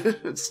mad.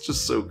 It's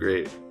just so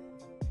great.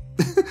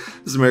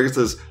 This American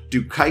says,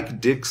 do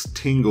kike dicks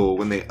tingle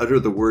when they utter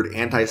the word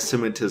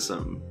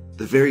anti-Semitism?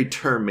 The very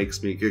term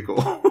makes me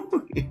giggle.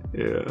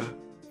 Yeah.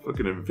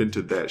 Fucking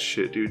invented that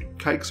shit, dude.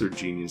 Kikes are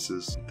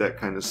geniuses. That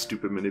kind of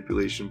stupid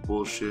manipulation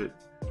bullshit.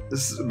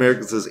 This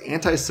American says,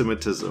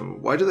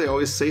 anti-Semitism. Why do they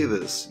always say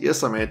this?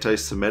 Yes, I'm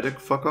anti-Semitic.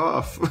 Fuck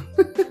off.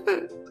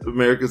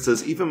 American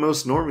says, even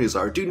most normies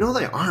are. Dude, no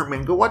they aren't,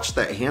 man. Go watch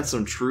that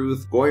Handsome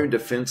Truth, Goyim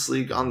Defense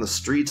League on the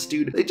streets,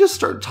 dude. They just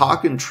start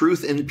talking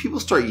truth and people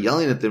start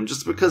yelling at them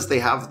just because they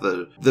have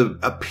the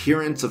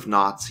appearance of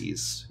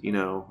Nazis. You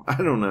know? I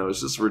don't know.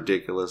 It's just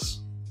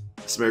ridiculous.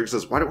 This American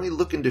says, why don't we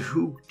look into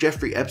who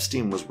Jeffrey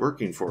Epstein was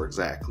working for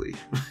exactly?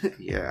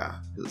 Yeah,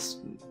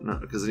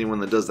 because anyone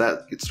that does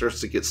that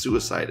starts to get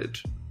suicided.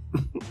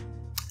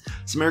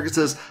 This American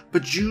says,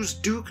 but Jews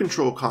do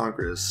control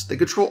Congress. They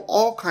control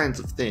all kinds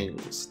of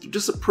things. They're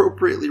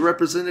disappropriately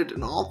represented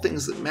in all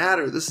things that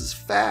matter. This is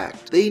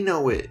fact. They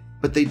know it,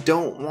 but they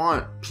don't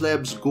want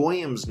plebs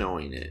goyim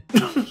knowing it.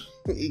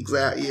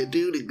 Exactly, yeah,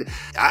 dude.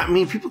 I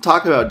mean, people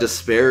talk about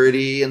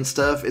disparity and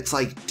stuff. It's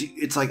like,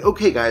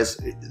 okay, guys,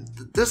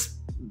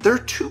 they're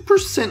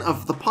 2%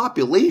 of the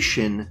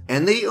population,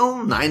 and they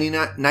own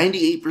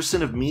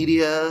 98% of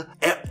media.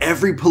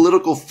 Every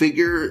political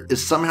figure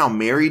is somehow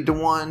married to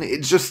one.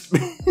 It's just,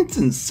 it's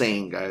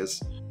insane,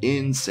 guys.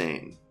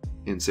 Insane.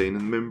 Insane in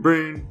the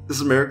membrane.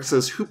 This American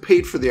says, who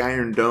paid for the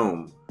Iron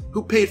Dome?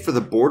 Who paid for the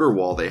border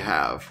wall they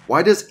have?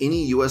 Why does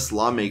any US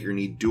lawmaker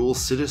need dual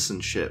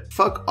citizenship?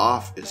 Fuck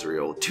off,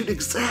 Israel. Dude,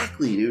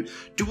 exactly, dude.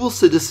 Dual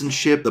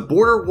citizenship, the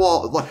border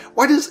wall.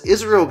 Why does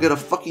Israel get a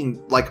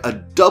fucking, like, a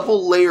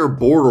double layer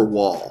border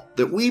wall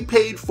that we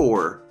paid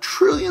for?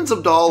 Trillions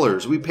of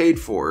dollars we paid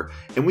for,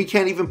 and we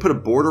can't even put a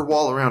border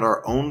wall around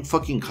our own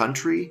fucking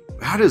country?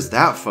 How does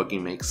that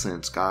fucking make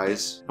sense,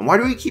 guys? And why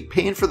do we keep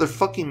paying for their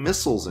fucking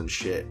missiles and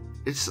shit?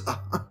 It's,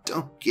 I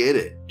don't get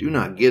it. Do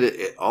not get it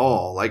at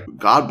all. Like,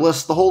 God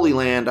bless the Holy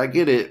Land, I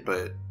get it,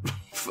 but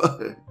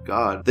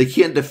God. They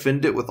can't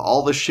defend it with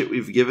all the shit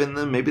we've given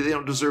them. Maybe they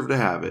don't deserve to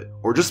have it.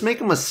 Or just make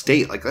them a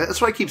state. Like, that's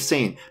what I keep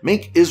saying.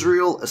 Make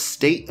Israel a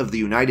state of the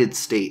United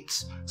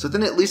States. So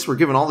then at least we're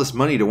giving all this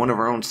money to one of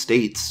our own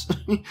states.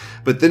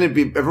 But then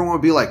everyone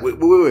would be like, wait,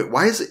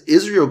 why is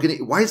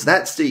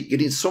that state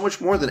getting so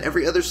much more than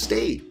every other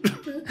state?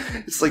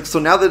 It's like, so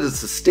now that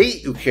it's a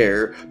state you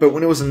care, but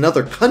when it was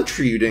another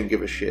country you didn't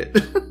give a shit.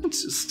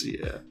 It's just,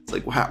 yeah. It's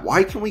like,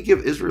 why can we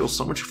give Israel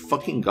so much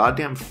fucking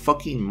goddamn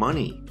fucking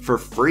money for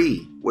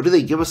free? What do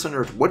they give us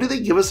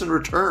in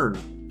return?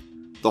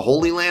 The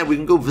Holy Land? We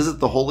can go visit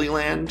the Holy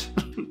Land?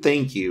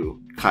 Thank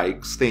you,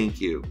 kikes, thank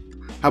you.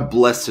 How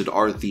blessed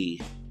are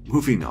thee.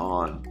 Moving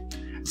on.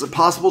 Is it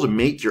possible to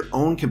make your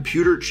own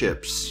computer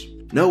chips?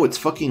 No, it's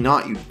fucking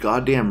not, you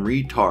goddamn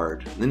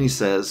retard. And then he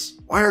says,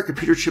 why are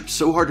computer chips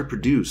so hard to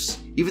produce?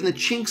 Even the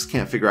Chinks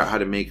can't figure out how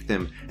to make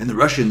them, and the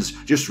Russians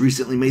just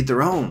recently made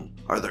their own.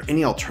 Are there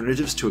any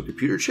alternatives to a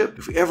computer chip?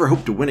 If we ever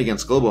hope to win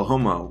against global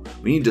homo,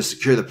 we need to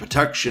secure the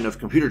protection of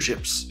computer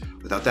chips.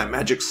 Without that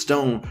magic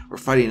stone, we're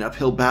fighting an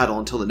uphill battle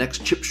until the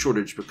next chip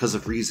shortage because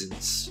of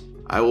reasons.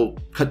 I will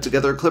cut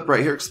together a clip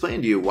right here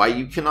explaining to you why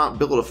you cannot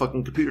build a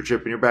fucking computer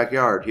chip in your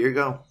backyard. Here you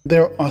go.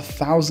 There are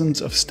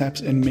thousands of steps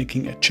in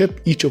making a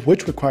chip, each of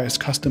which requires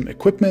custom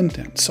equipment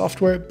and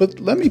software, but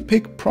let me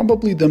pick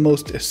probably the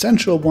most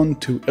essential one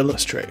to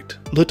illustrate: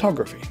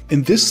 lithography.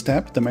 In this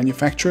step, the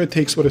manufacturer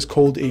takes what is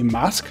called a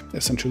mask,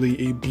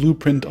 essentially a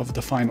blueprint of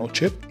the final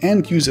chip,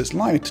 and uses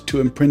light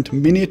to imprint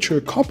miniature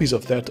copies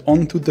of that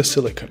onto the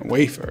silicon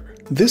wafer.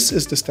 This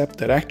is the step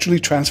that actually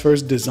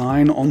transfers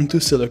design onto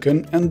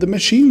silicon, and the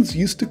machines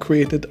used to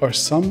create it are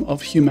some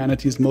of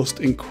humanity's most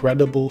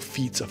incredible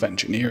feats of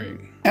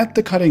engineering. At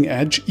the cutting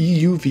edge,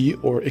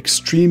 EUV or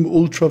extreme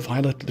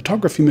ultraviolet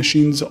lithography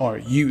machines are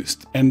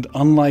used, and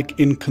unlike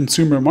in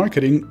consumer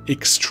marketing,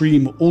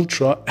 extreme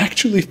ultra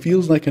actually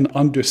feels like an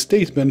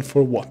understatement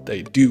for what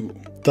they do.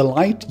 The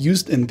light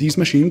used in these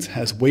machines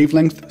has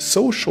wavelength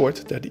so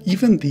short that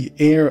even the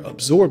air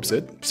absorbs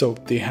it, so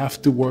they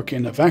have to work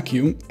in a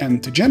vacuum,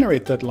 and to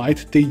generate that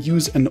light they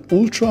use an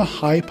ultra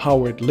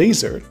high-powered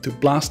laser to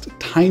blast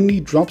tiny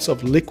drops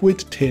of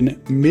liquid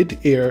tin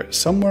mid-air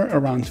somewhere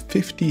around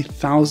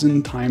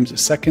 50,000 times a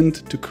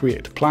second to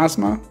create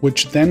plasma,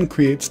 which then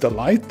creates the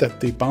light that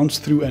they bounce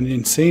through an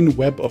insane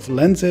web of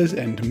lenses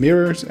and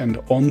mirrors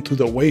and onto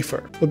the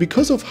wafer. But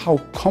because of how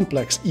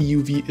complex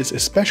EUV is,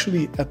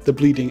 especially at the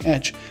bleeding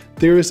edge,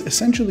 there is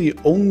essentially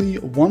only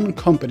one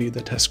company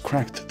that has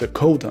cracked the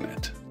code on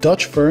it.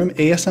 Dutch firm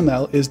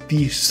ASML is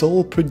the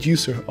sole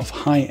producer of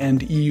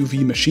high-end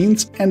EUV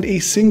machines, and a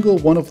single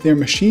one of their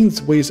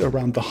machines weighs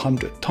around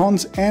 100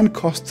 tons and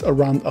costs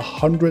around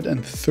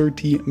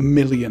 $130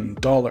 million.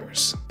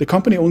 The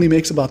company only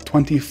makes about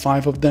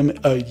 25 of them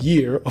a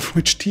year, of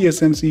which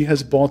TSMC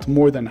has bought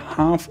more than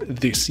half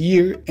this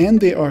year,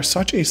 and they are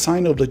such a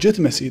sign of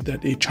legitimacy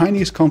that a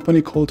Chinese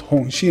company called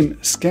Hongxin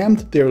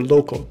scammed their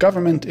local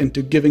government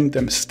into giving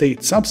them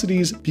state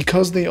subsidies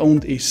because they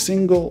owned a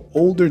single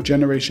older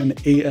generation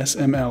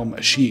ASML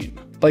machine.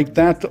 Like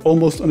that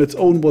almost on its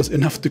own was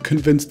enough to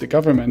convince the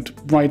government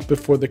right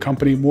before the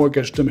company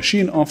mortgaged the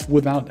machine off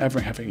without ever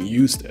having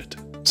used it.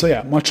 So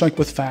yeah, much like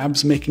with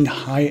fabs, making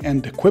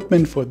high-end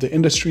equipment for the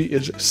industry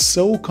is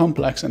so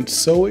complex and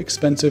so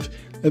expensive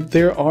that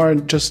there are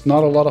just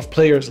not a lot of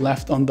players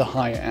left on the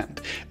high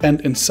end. And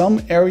in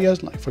some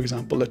areas, like for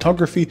example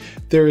lithography,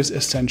 there is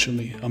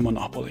essentially a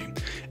monopoly.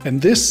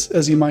 And this,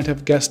 as you might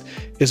have guessed,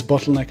 is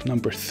bottleneck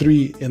number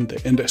 3 in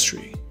the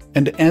industry.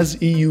 And as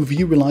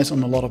EUV relies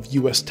on a lot of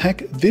US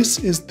tech, this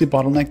is the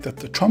bottleneck that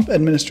the Trump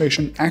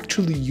administration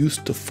actually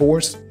used to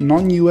force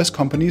non-US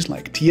companies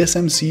like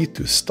TSMC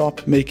to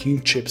stop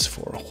making chips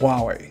for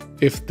Huawei.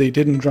 If they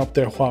didn't drop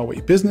their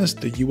Huawei business,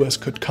 the US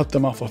could cut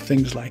them off of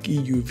things like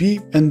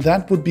EUV, and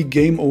that would be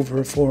game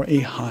over for a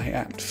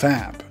high-end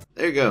fab.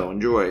 There you go,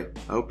 enjoy.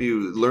 I hope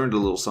you learned a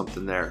little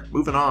something there.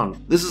 Moving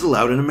on. This is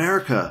allowed in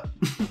America.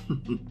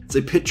 It's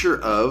a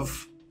picture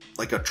of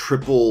like a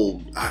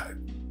triple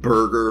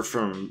burger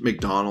from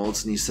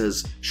McDonald's, and he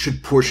says,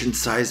 "Should portion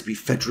size be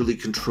federally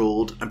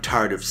controlled? I'm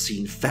tired of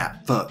seeing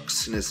fat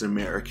fucks." And it's an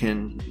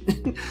American.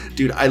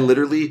 Dude, I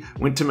literally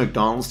went to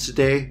McDonald's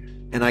today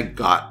and I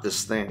got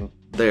this thing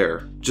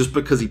there just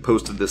because he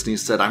posted this and he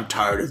said, "I'm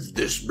tired of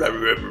this."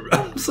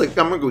 I was like,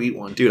 I'm gonna go eat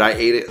one. Dude, I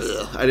ate it.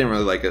 Ugh, I didn't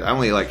really like it. I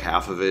only ate like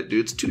half of it.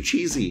 Dude, it's too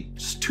cheesy.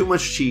 Just too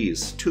much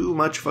cheese. Too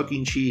much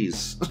fucking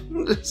cheese.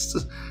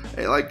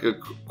 I ate like a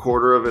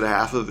quarter of it,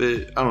 half of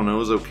it. I don't know, it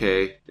was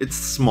okay. It's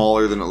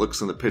smaller than it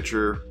looks in the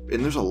picture,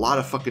 and there's a lot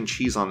of fucking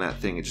cheese on that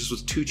thing. It just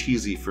was too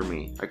cheesy for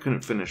me. I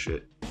couldn't finish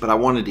it. But I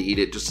wanted to eat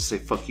it just to say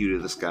fuck you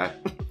to this guy.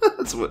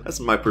 That's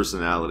my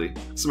personality.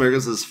 This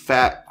America says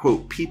fat,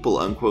 quote, people,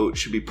 unquote,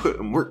 should be put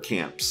in work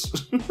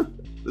camps.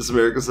 This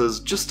America says,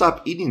 just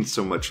stop eating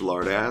so much,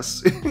 lard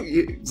ass.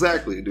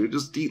 Exactly, dude,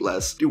 just eat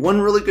less. Dude, one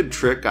really good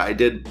trick I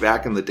did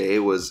back in the day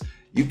was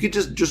you could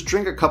just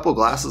drink a couple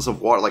glasses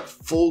of water, like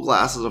full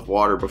glasses of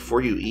water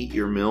before you eat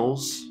your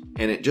meals,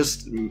 and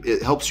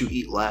it helps you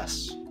eat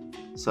less.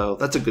 So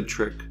that's a good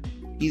trick.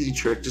 Easy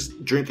trick,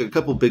 just drink a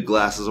couple big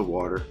glasses of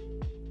water.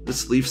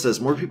 This leaf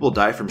says, more people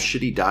die from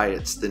shitty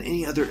diets than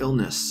any other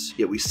illness,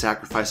 yet we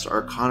sacrificed our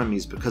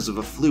economies because of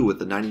a flu with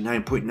a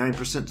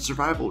 99.9%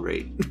 survival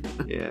rate.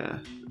 Yeah,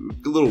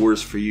 a little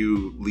worse for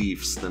you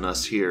leafs than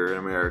us here in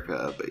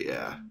America, but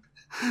yeah.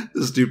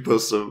 This dude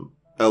posts some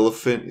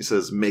elephant. He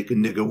says, make a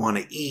nigga want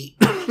to eat.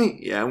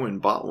 Yeah, I went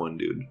and bought one,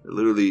 dude.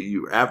 Literally,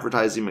 you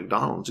advertising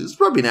McDonald's. It's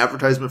probably an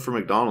advertisement for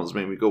McDonald's.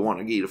 Made me go want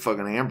to eat a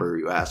fucking hamburger,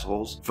 you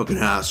assholes. Fucking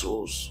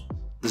assholes.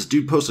 This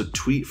dude posted a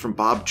tweet from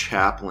Bob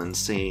Chaplin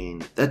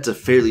saying, that's a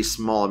fairly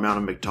small amount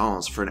of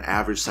McDonald's for an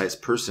average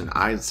sized person,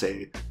 I'd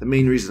say. The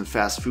main reason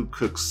fast food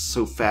cooks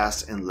so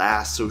fast and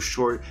lasts so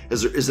short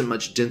is there isn't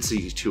much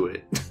density to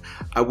it.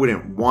 I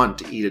wouldn't want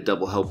to eat a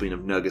double helping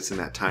of nuggets in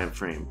that time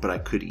frame, but I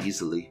could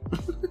easily.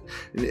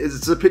 And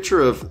it's a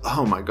picture of,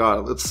 oh my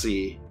god, let's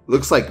see.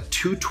 Looks like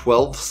 2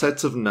 12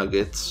 sets of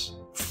nuggets,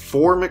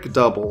 4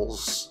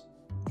 McDoubles,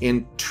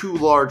 and 2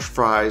 large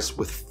fries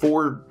with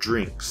 4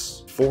 drinks.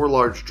 4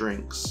 large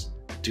drinks.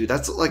 Dude,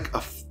 that's like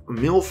a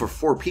meal for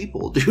 4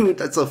 people. Dude,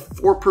 that's a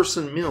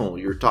 4-person meal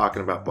you're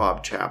talking about,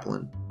 Bob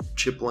Chaplin.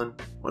 Chiplin,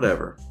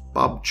 whatever.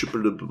 Bob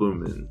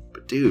Chupperdooblumen.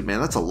 But dude, man,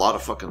 that's a lot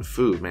of fucking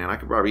food, man. I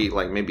could probably eat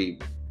like maybe,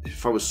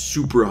 if I was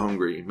super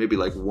hungry, maybe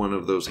like one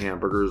of those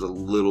hamburgers, a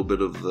little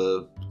bit of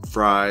the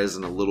fries,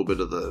 and a little bit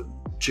of the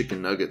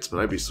chicken nuggets, but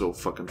I'd be so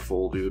fucking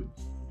full, dude.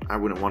 I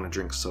wouldn't want to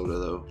drink soda,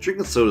 though.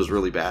 Drinking soda is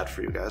really bad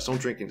for you guys.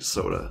 Don't drink any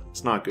soda.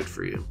 It's not good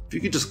for you. If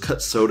you could just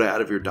cut soda out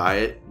of your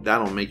diet,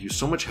 that'll make you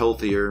so much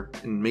healthier,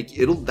 and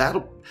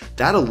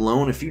that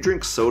alone, if you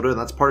drink soda and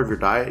that's part of your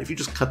diet, if you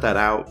just cut that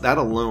out, that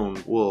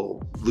alone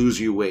will lose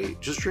you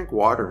weight. Just drink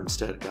water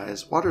instead,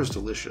 guys. Water is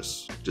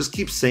delicious. Just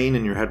keep saying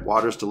in your head,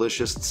 water's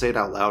delicious, and say it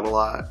out loud a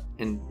lot,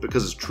 and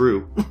because it's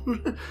true.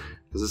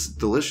 Because it's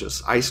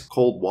delicious. Ice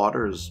cold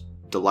water is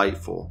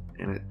delightful,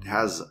 and it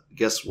has,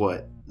 guess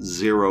what,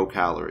 0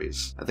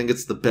 calories. I think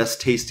it's the best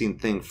tasting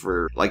thing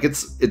for, like,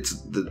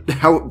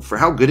 for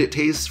how good it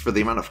tastes, for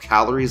the amount of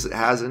calories it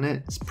has in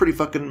it. It's pretty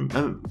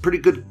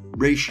good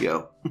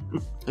ratio.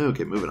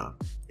 Okay, moving on.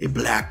 A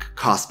black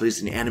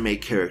cosplays an anime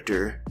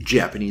character,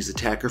 Japanese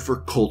attacker for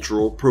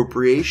cultural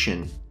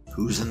appropriation.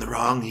 Who's in the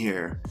wrong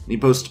here? And he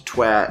posts a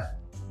twat.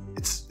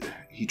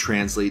 He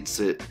translates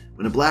it.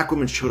 When a black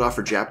woman showed off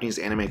her Japanese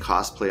anime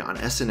cosplay on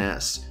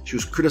SNS, she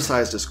was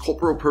criticized as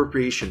cultural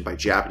appropriation by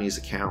Japanese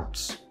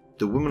accounts.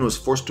 The woman was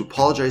forced to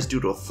apologize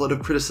due to a flood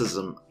of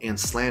criticism and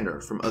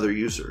slander from other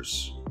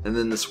users. And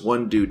then this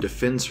one dude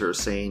defends her,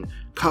 saying,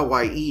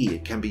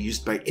 "Kawaii can be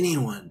used by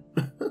anyone."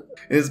 And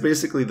it's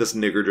basically this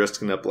nigger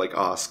dressing up like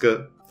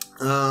Asuka.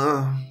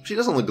 She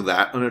doesn't look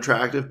that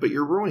unattractive, but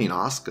you're ruining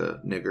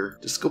Asuka, nigger.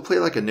 Just go play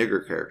like a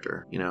nigger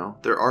character, you know?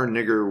 There are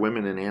nigger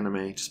women in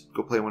anime. Just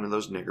go play one of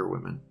those nigger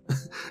women.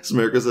 So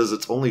America says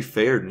it's only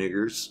fair,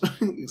 niggers.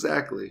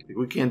 Exactly. If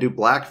we can't do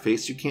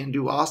blackface, you can't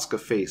do Asuka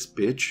face,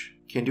 bitch.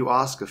 Can't do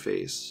Asuka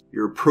face.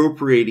 You're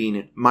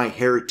appropriating my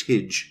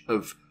heritage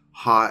of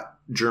hot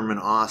German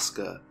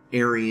Asuka,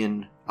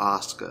 Aryan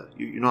Asuka.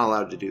 You're not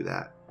allowed to do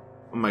that.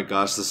 Oh my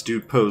gosh, this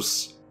dude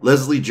posts,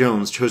 Leslie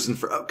Jones chosen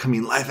for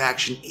upcoming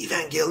live-action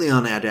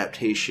Evangelion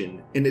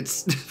adaptation. And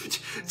it's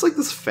like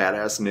this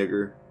fat-ass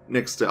nigger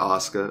next to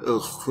Asuka.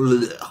 Ugh,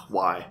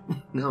 why?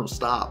 No,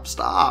 stop it.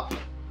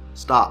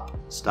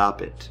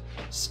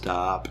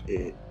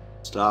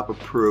 Stop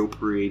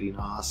appropriating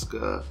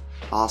Asuka.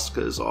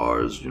 Asuka is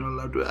ours. You're not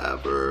allowed to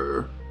have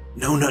her.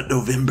 No Nut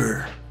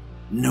November.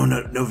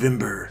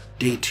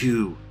 Day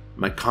 2.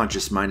 My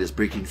conscious mind is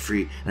breaking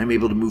free, and I'm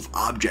able to move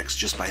objects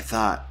just by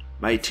thought.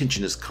 My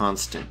attention is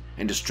constant,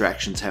 and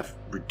distractions have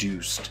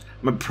reduced.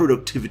 My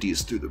productivity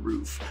is through the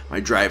roof. My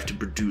drive to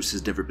produce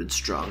has never been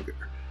stronger.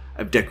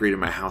 I've decorated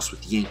my house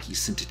with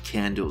Yankee-scented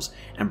candles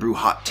and brew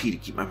hot tea to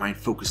keep my mind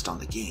focused on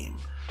the game.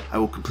 I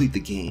will complete the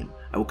game.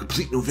 I will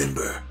complete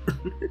November.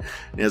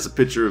 He has a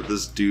picture of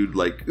this dude,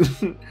 like,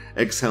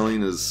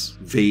 exhaling his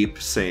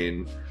vape,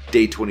 saying,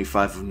 Day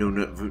 25 of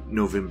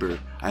November.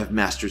 I have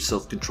mastered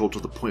self-control to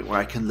the point where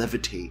I can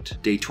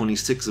levitate. Day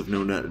 26 of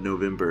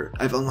November.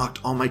 I've unlocked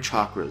all my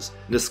chakras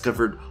and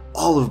discovered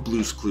all of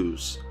Blue's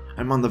Clues.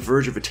 I'm on the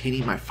verge of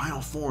attaining my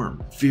final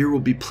form. Fear will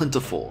be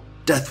plentiful.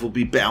 Death will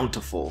be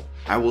bountiful.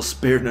 I will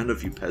spare none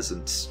of you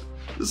peasants.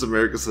 This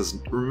America says,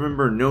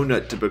 remember No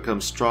Nut to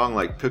become strong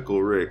like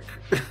Pickle Rick.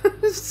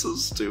 It's so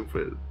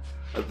stupid.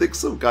 I think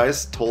some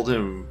guys told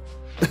him,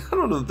 I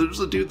don't know, there's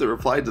a dude that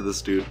replied to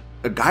this dude.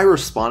 A guy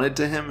responded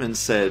to him and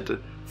said,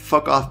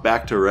 fuck off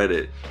back to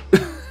Reddit.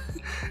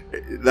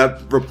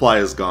 That reply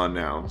is gone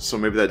now, so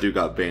maybe that dude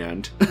got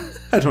banned.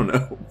 I don't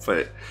know,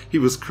 but he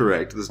was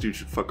correct. This dude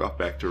should fuck off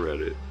back to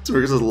Reddit. So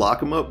America says, lock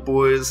him up,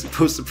 boys. He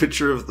posts a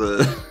picture of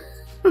the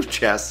of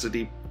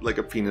chastity, like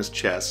a penis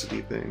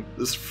chastity thing.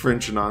 This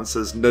French anon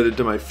says, nutted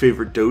to my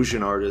favorite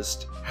Dojin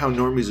artist. How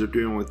normies are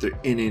doing with their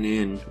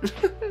in.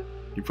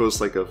 He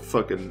posts like a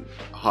fucking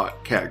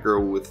hot cat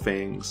girl with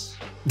fangs.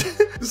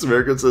 This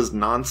American says,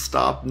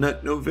 non-stop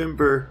nut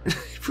November.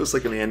 He posts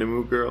like an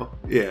anime girl.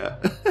 Yeah,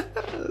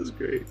 that's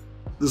great.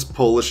 This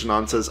Polish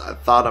anon says, I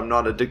thought I'm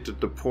not addicted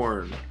to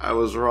porn. I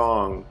was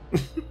wrong.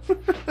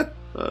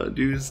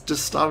 Dudes,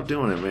 just stop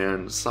doing it,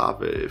 man.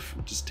 Stop it.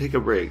 Just take a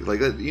break.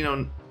 Like, you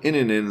know,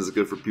 in is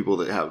good for people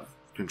that have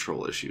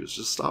control issues.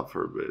 Just stop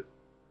for a bit.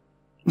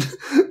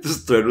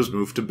 This thread was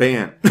moved to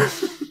ban.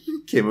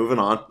 Okay, moving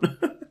on.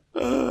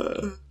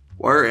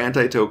 Why are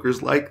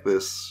anti-tokers like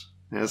this?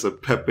 As a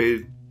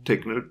Pepe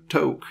taking a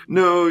toke.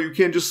 No, you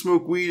can't just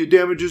smoke weed. It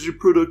damages your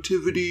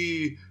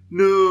productivity.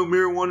 No,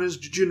 marijuana is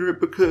degenerate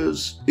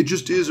because it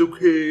just is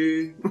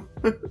okay.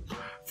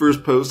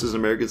 First post is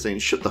American saying,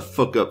 shut the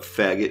fuck up,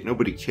 faggot.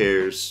 Nobody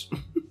cares.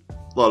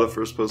 A lot of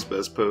first post,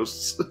 best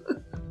posts.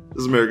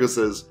 This America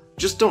says,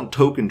 just don't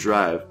toke and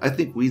drive. I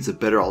think weed's a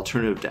better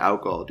alternative to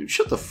alcohol, dude.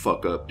 Shut the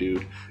fuck up,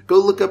 dude. Go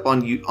look up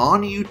on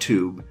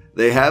YouTube.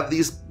 They have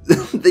these,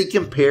 they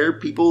compare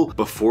people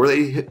before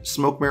they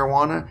smoke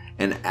marijuana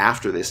and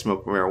after they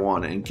smoke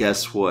marijuana. And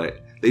guess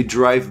what? They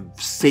drive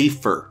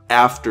safer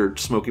after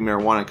smoking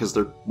marijuana because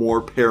they're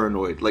more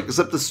paranoid. Like,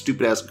 except the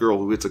stupid ass girl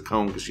who hits a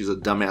cone because she's a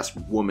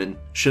dumbass woman.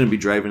 Shouldn't be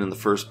driving in the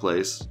first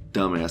place.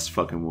 Dumbass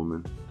fucking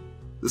woman.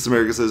 This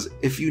America says,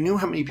 if you knew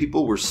how many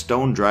people were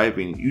stone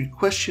driving, you'd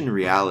question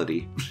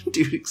reality.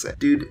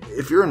 Dude,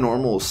 if you're a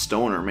normal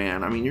stoner,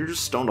 man, I mean, you're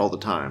just stoned all the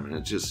time, and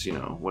it's just, you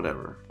know,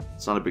 whatever.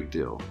 It's not a big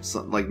deal. It's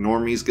not like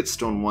normies get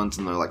stoned once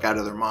and they're like out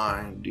of their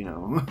mind, you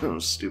know.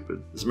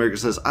 Stupid. This America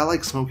says, I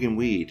like smoking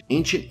weed.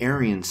 Ancient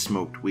Aryans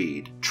smoked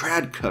weed.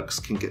 Trad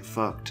cucks can get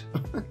fucked.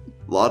 A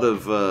lot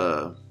of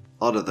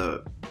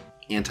the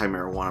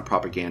anti-marijuana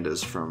propaganda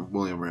is from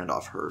William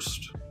Randolph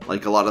Hearst.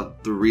 Like a lot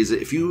of the reason,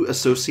 if you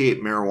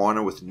associate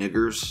marijuana with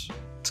niggers,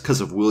 it's because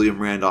of William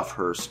Randolph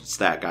Hearst. It's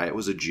that guy. It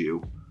was a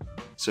Jew.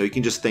 So you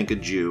can just thank a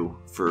Jew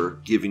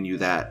for giving you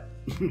that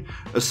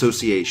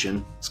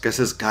association. This guy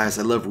says, guys,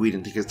 I love weed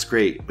and think it's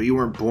great, but you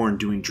weren't born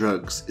doing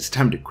drugs. It's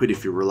time to quit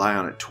if you rely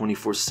on it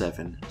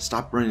 24/7.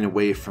 Stop running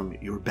away from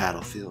your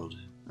battlefield.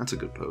 That's a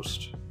good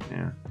post.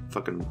 Yeah.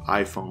 Fucking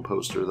iPhone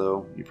poster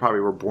though. You probably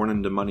were born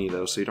into money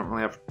though, so you don't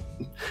really have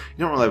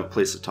a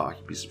place to talk,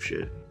 you piece of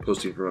shit.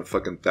 Posting from a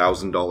fucking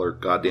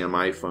 $1,000 goddamn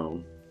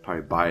iPhone.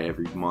 Probably buy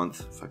every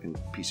month. Fucking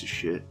piece of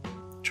shit.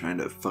 Trying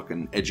to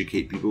fucking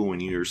educate people when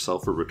you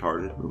yourself are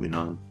retarded. Moving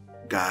on.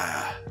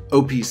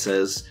 OP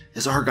says,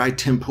 is our guy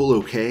Tim Pool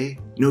okay?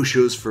 No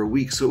shows for a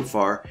week so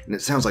far, and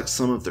it sounds like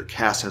some of their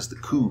cast has the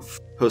coof.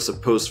 Posts a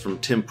post from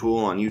Tim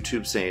Pool on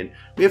YouTube saying,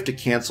 we have to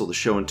cancel the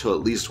show until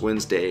at least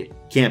Wednesday.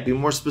 Can't be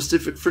more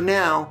specific for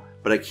now,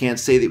 but I can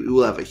say that we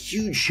will have a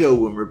huge show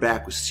when we're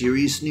back with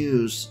serious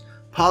news.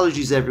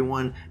 Apologies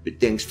everyone,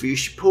 but thanks for your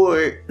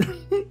support.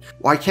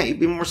 Why can't you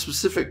be more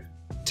specific,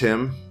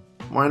 Tim?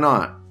 Why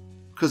not?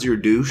 Because you're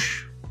a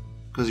douche?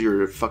 Because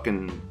you're a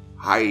fucking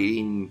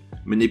hiding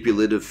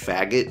manipulative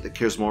faggot that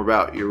cares more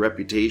about your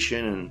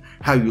reputation and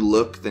how you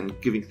look than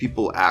giving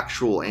people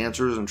actual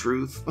answers and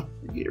truth?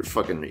 You're a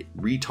fucking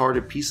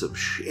retarded piece of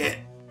shit,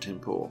 Tim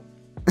Pool.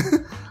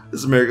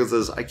 This American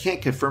says, I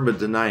can't confirm or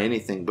deny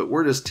anything, but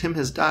word is Tim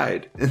has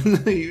died, and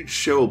the huge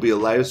show will be a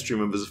live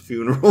stream of his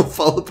funeral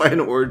followed by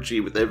an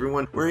orgy with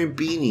everyone wearing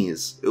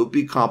beanies. It will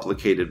be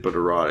complicated but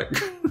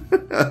erotic.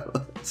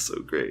 That's so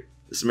great.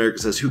 This American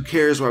says, who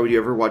cares? Why would you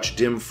ever watch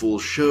Dim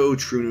Fool's show?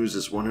 True News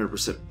is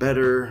 100%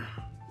 better.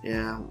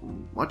 Yeah,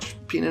 watch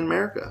PNN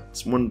America.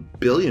 It's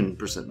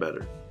 1,000,000,000%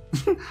 better.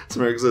 This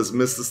American says,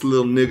 miss this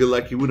little nigga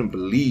like you wouldn't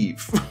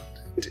believe.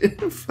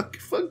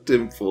 Fuck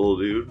Dim Fool,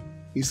 dude.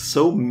 He's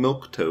so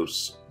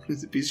milquetoast.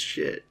 He's a piece of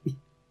shit.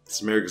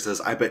 This American says,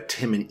 I bet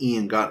Tim and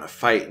Ian got in a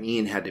fight and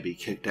Ian had to be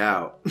kicked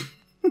out.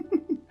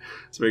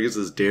 This American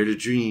says, dare to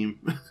dream.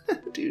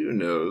 Dude, who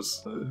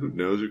knows? Who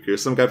knows? Who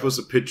cares? Some guy posts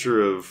a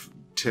picture of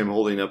Tim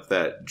holding up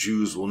that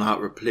Jews will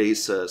not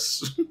replace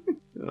us.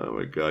 Oh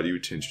my god, you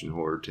attention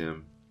whore,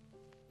 Tim.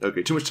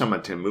 Okay, too much time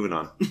on Tim. Moving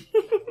on.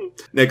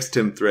 Next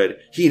Tim thread.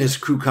 He and his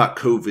crew caught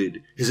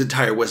COVID. His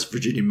entire West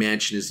Virginia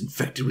mansion is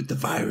infected with the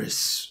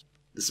virus.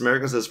 This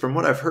American says, from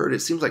what I've heard,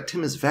 it seems like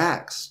Tim is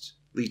vaxxed.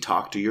 Lee,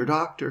 talk to your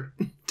doctor.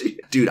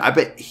 Dude, I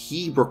bet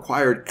he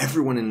required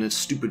everyone in his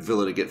stupid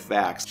villa to get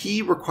vaxxed.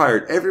 He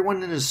required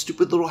everyone in his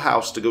stupid little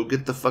house to go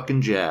get the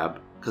fucking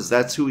jab. Because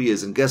that's who he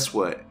is. And guess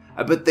what?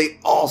 I bet they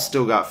all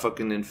still got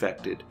fucking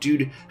infected.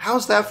 Dude,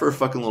 how's that for a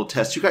fucking little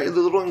test? You got your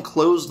little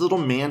enclosed little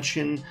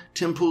mansion,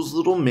 Tim Pool's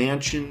little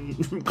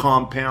mansion,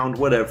 compound,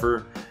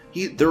 whatever.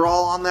 They're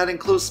all on that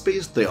enclosed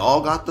space. They all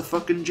got the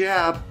fucking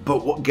jab.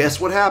 But guess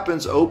what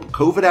happens? Oh,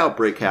 COVID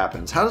outbreak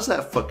happens. How does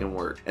that fucking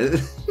work?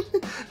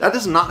 That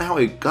is not how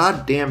a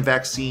goddamn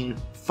vaccine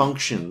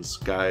functions,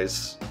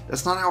 guys.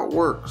 That's not how it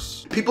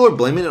works. People are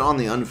blaming it on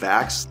the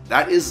unvaxxed.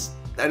 That is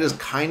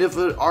kind of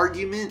an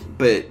argument,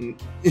 but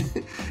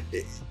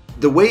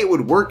the way it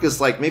would work is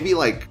like, maybe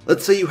like,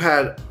 let's say you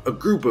had a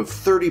group of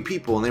 30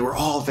 people and they were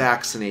all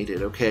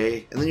vaccinated,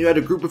 okay? And then you had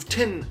a group of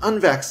 10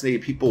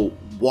 unvaccinated people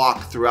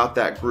walk throughout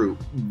that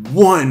group.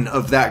 One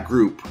of that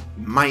group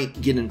might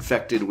get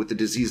infected with the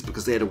disease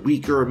because they had a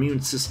weaker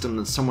immune system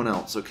than someone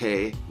else,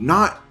 okay?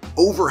 Not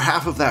over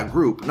half of that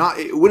group.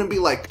 It wouldn't be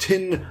like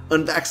 10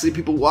 unvaccinated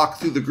people walk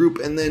through the group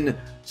and then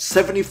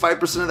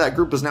 75% of that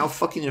group is now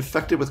fucking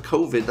infected with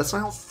COVID. That's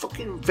not how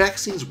fucking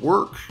vaccines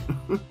work.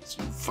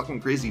 Some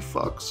fucking crazy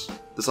fucks.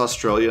 This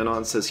Australian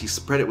on says he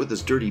spread it with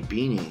his dirty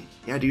beanie.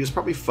 Yeah, dude, he was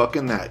probably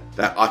fucking that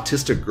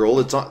autistic girl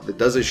that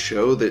does his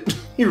show that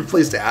he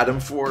replaced Adam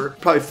for.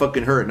 Probably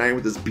fucking her at night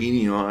with his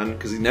beanie on,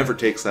 because he never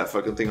takes that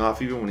fucking thing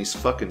off, even when he's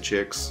fucking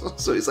chicks.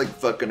 So he's like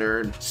fucking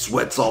her, and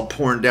sweat's all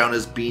pouring down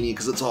his beanie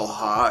because it's all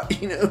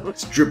hot, you know?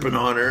 It's dripping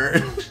on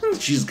her.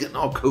 She's getting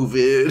all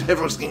COVID.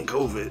 Everyone's getting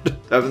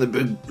COVID. Having the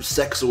big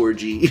sex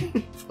orgy.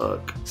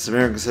 Fuck.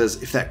 Samarican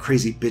says, if that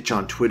crazy bitch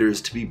on Twitter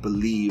is to be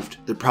believed,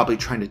 they're probably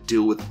trying to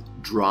deal with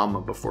drama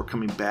before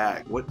coming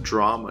back. What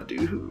drama,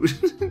 dude?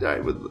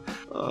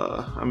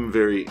 I'm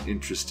very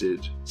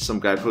interested. Some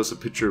guy posts a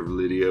picture of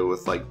Lydia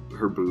with like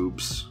her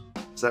boobs.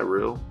 Is that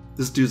real?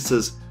 This dude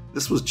says,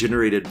 this was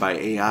generated by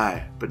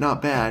AI, but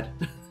not bad.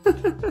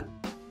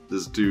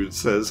 This dude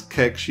says,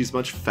 Keck, she's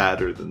much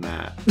fatter than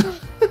that.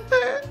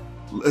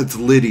 It's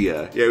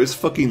Lydia. Yeah, it was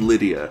fucking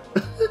Lydia.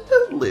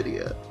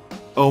 Lydia.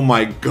 Oh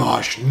my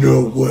gosh,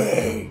 no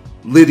way.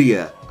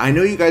 Lydia, I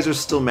know you guys are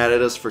still mad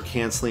at us for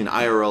canceling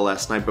IRL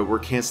last night, but we're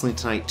canceling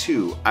tonight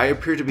too. I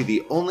appear to be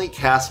the only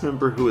cast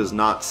member who is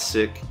not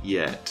sick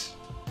yet.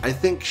 I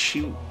think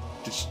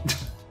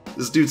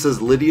this dude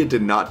says Lydia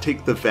did not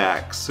take the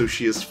vax, so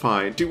she is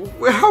fine. Dude,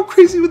 how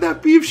crazy would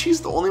that be if she's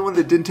the only one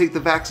that didn't take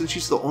the vax and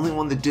she's the only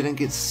one that didn't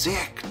get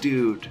sick,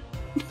 dude?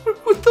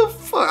 What the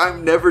fuck?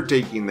 I'm never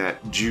taking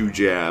that Jew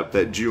jab,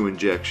 that Jew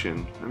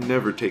injection. I'm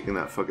never taking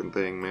that fucking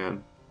thing,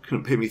 man.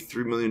 Couldn't pay me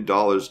 $3 million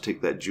to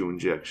take that Jew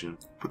injection.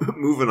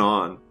 Moving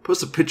on.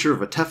 Post a picture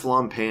of a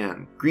Teflon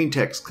pan. Green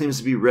Text claims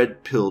to be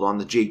red-pilled on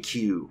the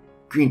JQ.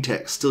 Green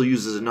Text still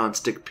uses a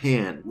non-stick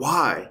pan.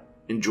 Why?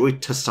 Enjoy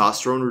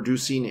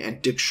testosterone-reducing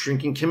and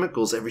dick-shrinking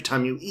chemicals every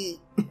time you eat.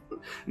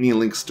 And he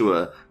links to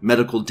a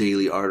Medical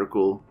Daily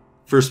article.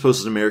 First post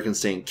is American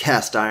saying,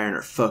 cast iron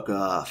or fuck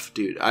off.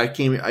 Dude, I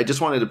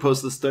just wanted to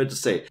post this thread to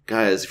say,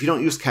 guys, if you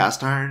don't use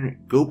cast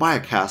iron, go buy a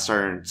cast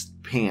iron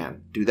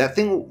pan. Dude, that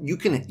thing,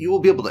 you will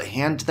be able to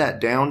hand that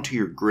down to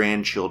your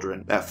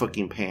grandchildren, that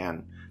fucking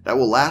pan. That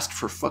will last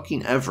for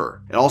fucking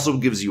ever. It also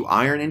gives you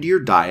iron into your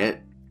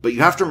diet. But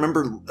you have to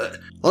remember, a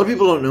lot of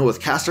people don't know, with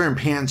cast iron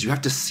pans, you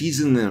have to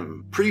season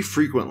them pretty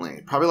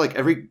frequently. Probably like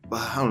every,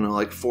 I don't know,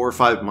 like 4 or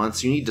 5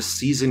 months, you need to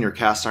season your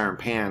cast iron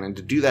pan. And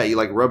to do that, you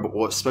like rub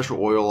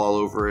special oil all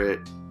over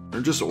it,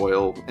 or just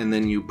oil, and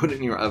then you put it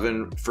in your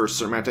oven for a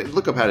certain amount of time.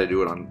 Look up how to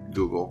do it on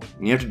Google.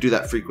 And you have to do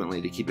that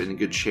frequently to keep it in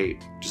good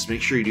shape. Just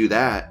make sure you do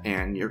that,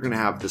 and you're going to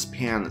have this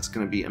pan that's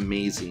going to be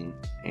amazing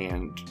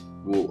and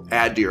will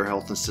add to your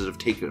health instead of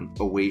taking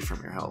away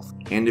from your health.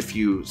 And if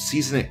you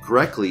season it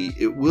correctly,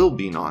 it will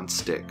be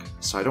non-stick.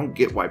 So I don't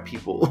get why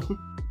people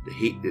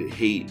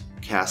hate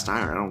cast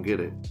iron. I don't get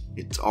it.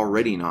 It's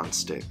already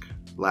non-stick.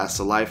 Lasts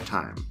a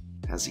lifetime.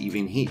 Has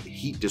even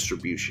heat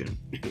distribution.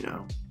 You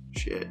know,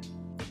 shit.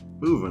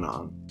 Moving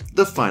on.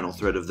 The final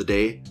thread of the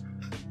day.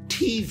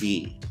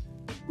 TV.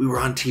 We were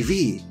on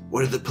TV.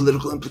 What are the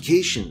political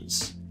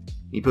implications?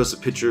 He posts a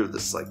picture of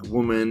this, like,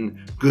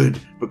 woman. Good,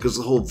 because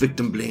the whole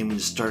victim blaming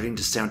is starting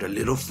to sound a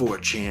little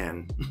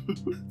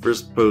 4chan.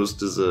 First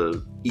post is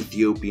a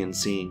Ethiopian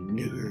saying,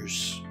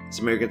 niggers. This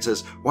American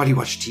says, why do you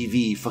watch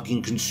TV,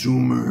 fucking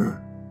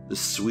consumer? The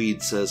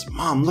Swede says,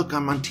 Mom, look,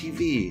 I'm on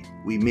TV.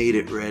 We made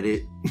it,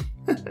 Reddit.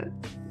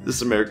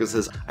 This American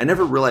says, I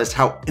never realized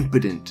how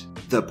impotent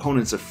the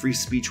opponents of free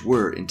speech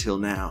were until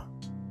now.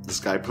 This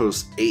guy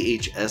posts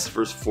AHS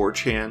versus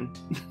 4chan.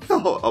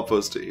 I'll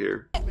post it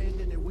here.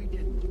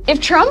 If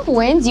Trump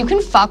wins, you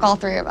can fuck all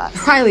three of us.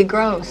 Highly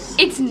gross.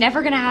 It's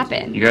never gonna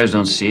happen. You guys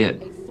don't see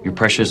it. Your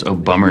precious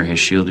Obama has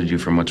shielded you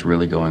from what's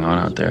really going on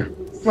out there.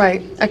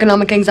 Right.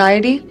 Economic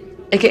anxiety,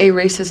 aka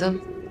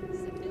racism.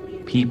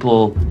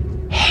 People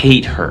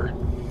hate her.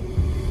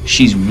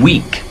 She's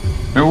weak.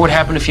 Remember what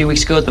happened a few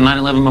weeks ago at the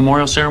 9/11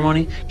 memorial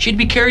ceremony? She'd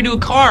be carried to a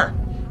car.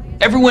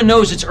 Everyone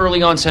knows it's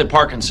early onset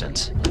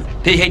Parkinson's.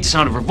 They hate the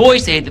sound of her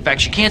voice, they hate the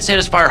fact she can't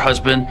satisfy her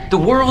husband. The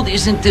world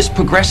isn't this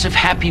progressive,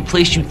 happy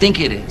place you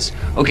think it is.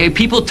 Okay,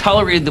 people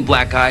tolerated the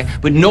black guy,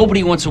 but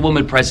nobody wants a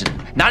woman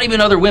president. Not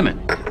even other women.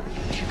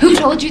 Who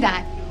told you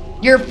that?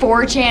 Your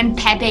 4chan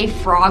Pepe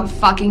frog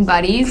fucking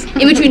buddies?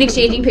 In between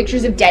exchanging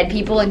pictures of dead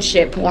people and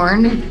shit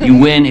porn? You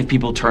win if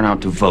people turn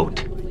out to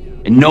vote.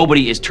 And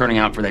nobody is turning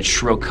out for that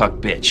shrill cuck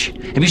bitch.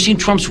 Have you seen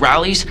Trump's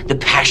rallies? The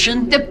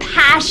passion? The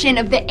passion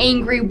of the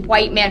angry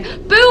white man.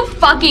 Boo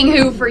fucking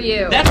who for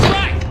you? That's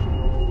right!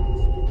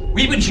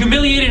 We've been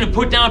humiliated and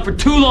put down for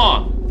too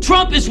long.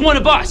 Trump is one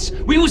of us.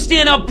 We will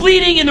stand out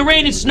bleeding in the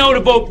rain and snow to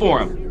vote for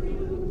him.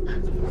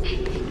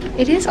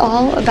 It is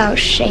all about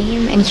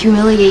shame and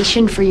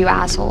humiliation for you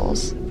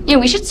assholes. You know,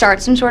 we should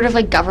start some sort of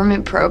like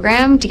government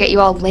program to get you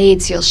all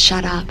laid so you'll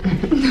shut up.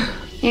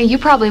 You know, you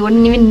probably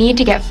wouldn't even need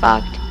to get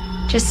fucked.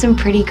 Just some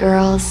pretty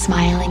girls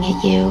smiling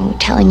at you,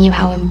 telling you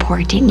how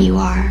important you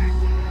are.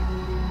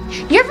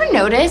 You ever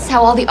notice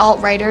how all the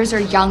alt-writers are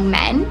young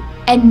men?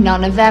 And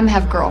none of them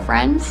have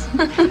girlfriends?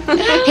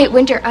 Hey,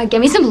 Winter,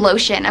 give me some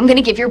lotion. I'm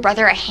gonna give your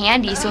brother a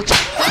handy so...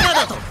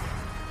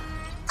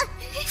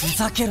 ふ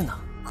ざけるな。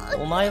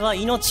お前は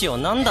命を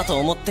何だと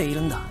思ってい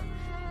るんだ。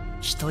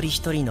一人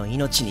一人の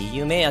命に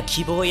夢や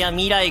希望や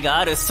未来が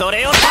ある、そ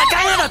れを高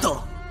値だ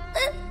と。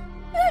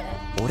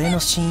俺の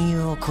親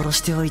友を殺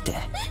しておいて、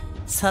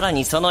さら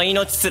にその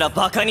命すら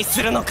バカに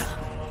するのか。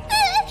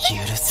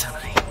許さな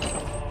い。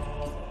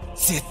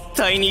絶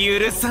対に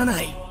許さ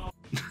ない。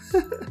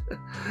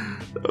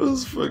 That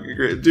was fucking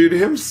great. Dude,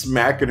 him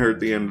smacking her at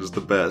the end was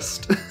the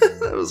best.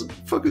 That was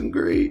fucking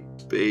great.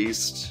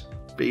 Based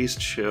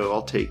show,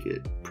 I'll take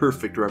it.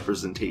 Perfect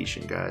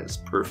representation, guys.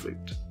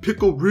 Perfect.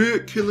 Pickle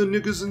Rick killing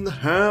niggas in the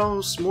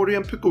house. Morty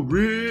and Pickle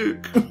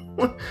Rick.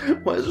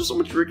 Why is there so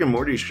much Rick and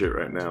Morty shit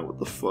right now? What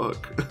the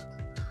fuck?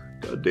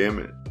 God damn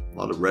it. A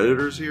lot of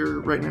Redditors here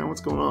right now.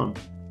 What's going on?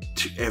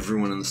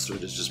 Everyone in the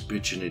thread is just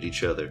bitching at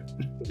each other.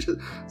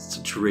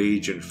 Such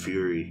rage and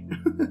fury.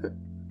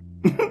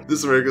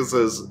 This American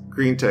says,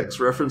 Green Text,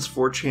 reference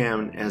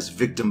 4chan as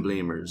victim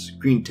blamers.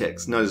 Green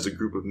Text, not as a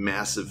group of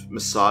massive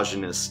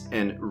misogynists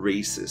and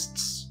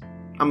racists.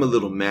 I'm a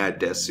little mad,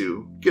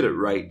 Desu. Get it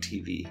right,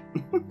 TV.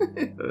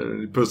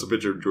 Post a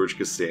picture of George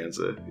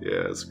Costanza.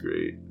 Yeah, that's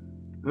great.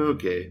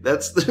 Okay,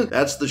 that's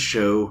the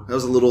show. That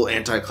was a little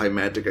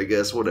anticlimactic, I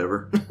guess.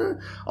 Whatever.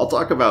 I'll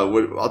talk about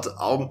what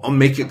I'll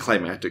make it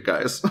climactic,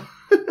 guys.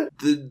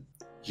 The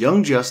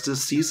Young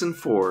Justice season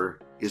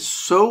 4 is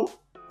so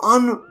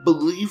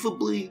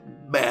unbelievably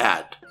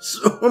bad,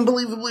 so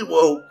unbelievably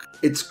woke.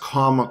 It's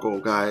comical,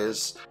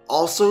 guys.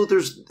 Also,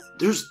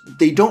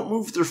 they don't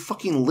move their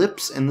fucking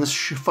lips in this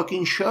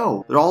fucking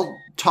show. They're all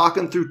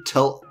talking through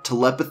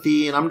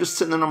telepathy, and I'm just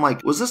sitting there and I'm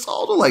like, was this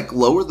all to like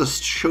lower the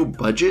show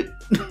budget?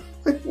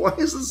 Like, what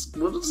is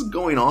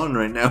going on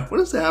right now? What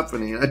is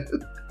happening?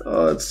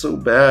 Oh, it's so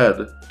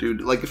bad.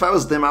 Dude, like, if I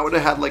was them, I would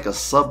have had, like, a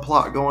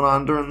subplot going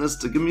on during this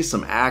to give me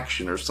some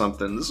action or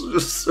something. This is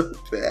just so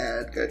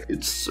bad, guys.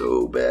 It's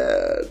so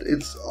bad.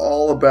 It's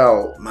all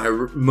about my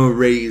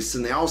race,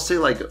 and they all say,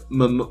 like,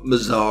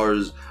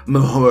 mazars,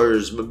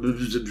 mahars,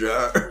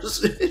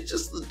 mazars. It's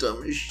just the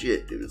dumbest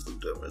shit, dude. It's the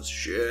dumbest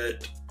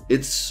shit.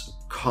 It's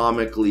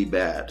comically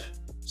bad.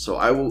 So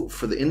I will,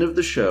 for the end of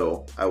the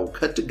show, I will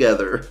cut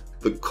together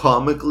the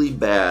comically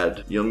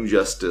bad Young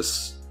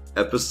Justice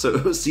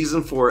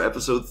season 4,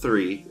 episode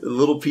 3,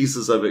 little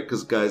pieces of it,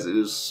 because guys, it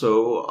is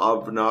so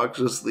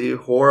obnoxiously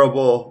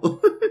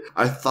horrible.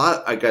 I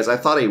thought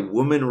a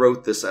woman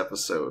wrote this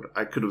episode.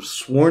 I could have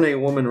sworn a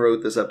woman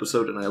wrote this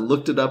episode, and I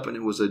looked it up and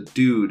it was a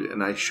dude,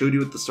 and I showed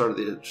you at the start of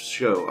the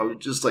show. I was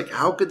just like,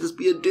 how could this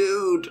be a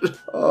dude?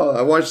 Oh,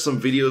 I watched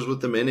some videos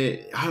with him in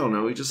it. I don't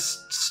know, he's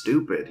just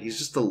stupid. He's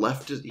just a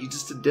leftist, he's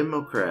just a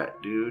Democrat,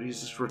 dude.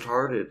 He's just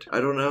retarded. I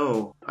don't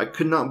know. I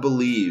could not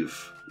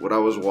believe what I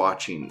was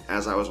watching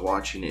as I was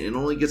watching it. It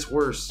only gets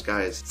worse,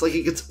 guys. It's like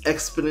it gets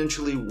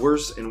exponentially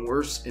worse and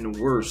worse and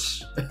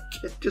worse.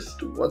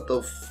 Just, what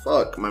the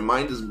fuck? My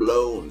mind is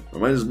blown. My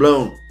mind is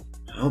blown.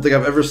 I don't think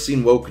I've ever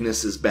seen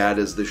wokeness as bad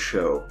as this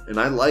show. And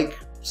I like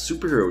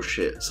superhero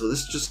shit, so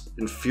this just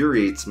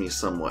infuriates me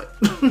somewhat.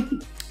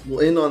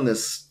 We'll end on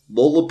this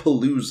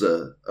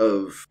Lollapalooza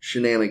of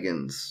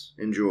shenanigans.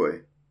 Enjoy.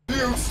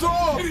 You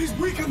stop! In his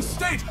weakened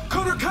state,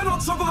 Connor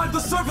cannot survive the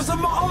surface of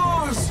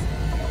Mars!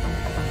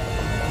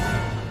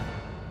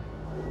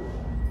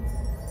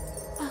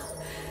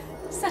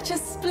 Such a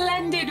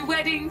splendid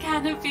wedding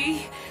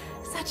canopy.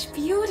 Such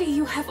beauty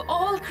you have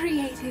all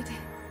created.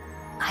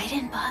 I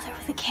didn't bother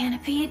with a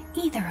canopy at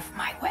either of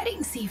my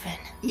weddings, even.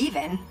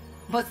 Even?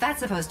 What's that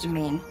supposed to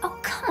mean? Oh,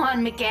 come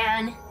on,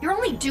 McGann. You're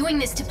only doing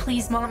this to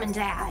please Mom and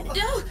Dad.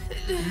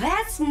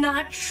 That's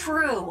not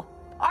true.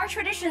 Our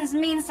traditions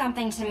mean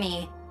something to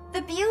me.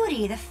 The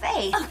beauty, the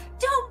faith. Oh,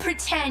 don't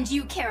pretend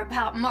you care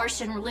about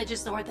Martian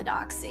religious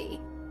orthodoxy.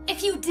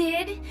 If you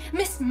did,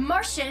 Miss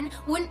Martian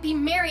wouldn't be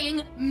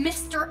marrying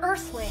Mr.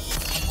 Earthling.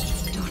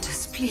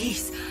 Daughters,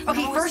 please.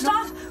 Okay, no, first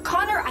off,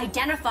 Connor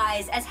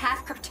identifies as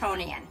half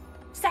Kryptonian.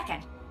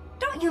 Second,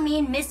 don't you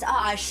mean Miss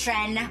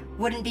Shen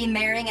wouldn't be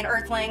marrying an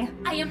Earthling?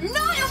 I am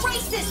not a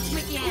racist,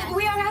 McGann!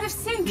 We are out of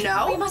sync.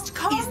 No? We must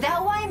call... Is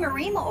that why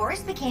Marie Maoris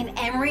became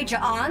Emery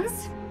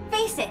Johns?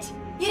 Face it,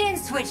 you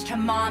didn't switch to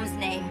Mom's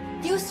name.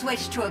 You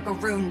switched to a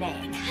Garoon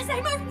name. Because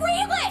I'm a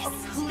realist!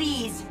 Oh,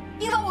 please.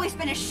 You've always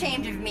been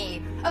ashamed of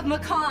me, of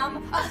Macomb,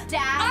 of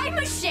Dad. I'm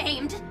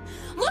ashamed.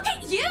 Look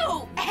at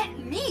you! At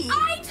me?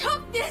 I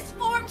took this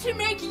form to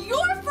make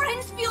your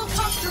friends feel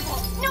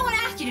comfortable. No one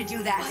asked you to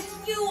do that.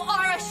 But you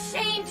are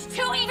ashamed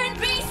to even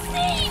be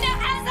seen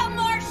as a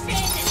Martian!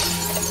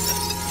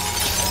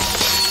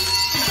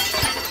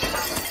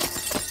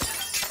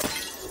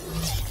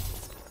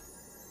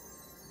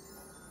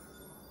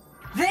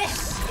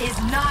 This is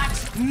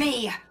not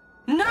me.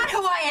 Not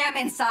who I am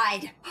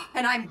inside.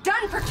 And I'm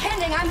done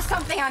pretending I'm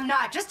something I'm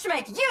not, just to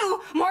make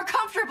you more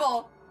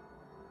comfortable.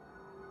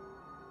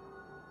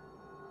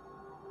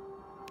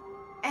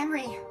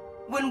 Emery,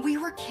 when we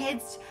were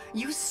kids,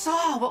 you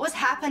saw what was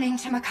happening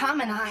to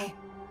Macomb and I.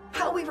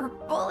 How we were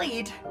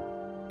bullied.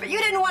 But you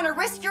didn't want to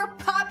risk your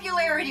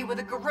popularity with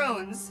the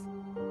Garoons.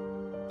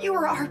 You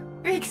were our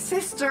big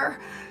sister.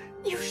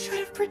 You should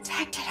have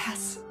protected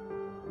us.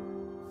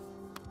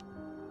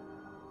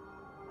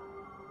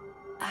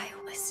 I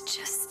was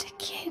just a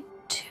kid,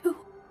 too.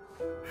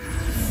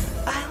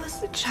 I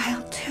was a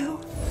child, too.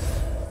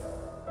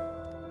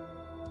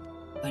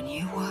 When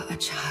you were a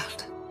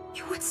child,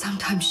 you would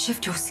sometimes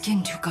shift your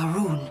skin to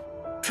Garoon,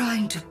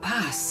 trying to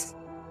pass.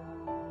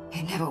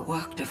 It never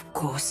worked, of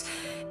course.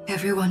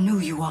 Everyone knew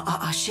you were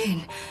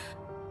Shin.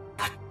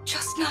 But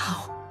just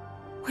now,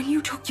 when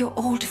you took your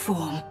old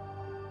form,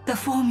 the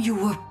form you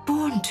were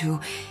born to,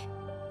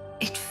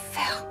 it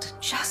felt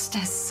just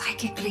as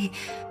psychically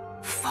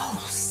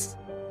false.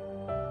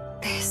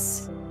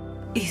 This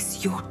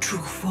is your true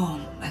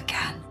form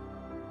again.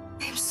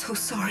 I'm so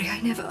sorry I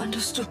never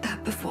understood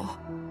that before.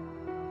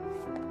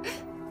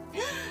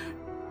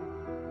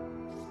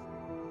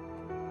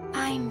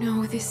 I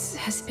know this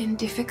has been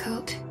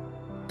difficult,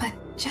 but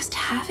just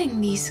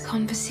having these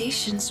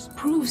conversations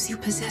proves you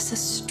possess a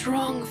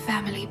strong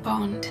family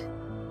bond.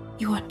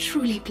 You are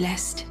truly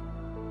blessed.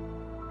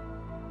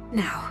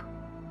 Now,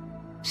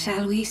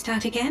 shall we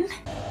start again?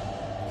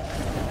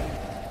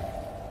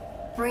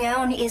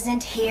 Brion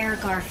isn't here,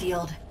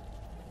 Garfield.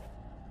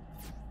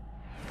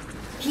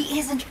 He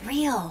isn't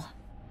real.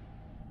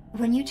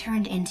 When you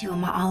turned into a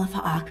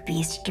Ma'alafa'ak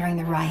beast during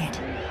the riot,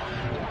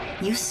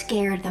 you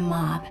scared the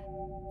mob.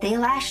 They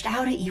lashed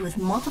out at you with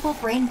multiple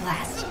brain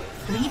blasts,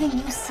 leaving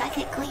you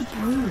psychically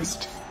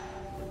bruised.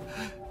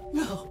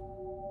 No.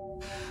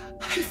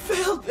 I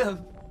failed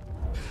them.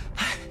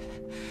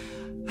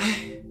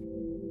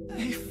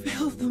 I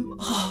failed them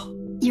all.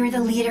 You're the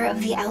leader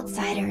of the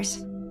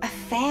Outsiders, a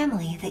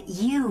family that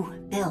you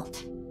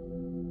built.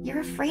 You're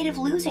afraid of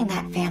losing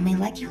that family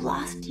like you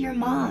lost your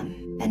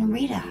mom, and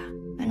Rita,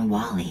 and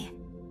Wally.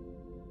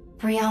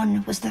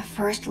 Brion was the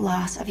first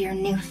loss of your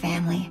new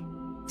family,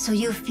 so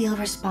you feel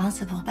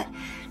responsible, but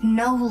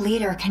no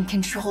leader can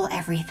control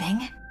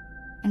everything.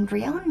 And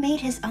Brion made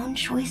his own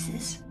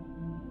choices,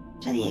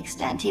 to the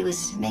extent he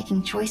was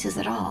making choices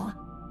at all.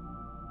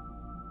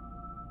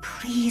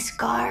 Please,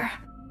 Gar,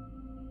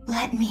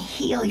 let me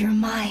heal your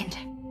mind.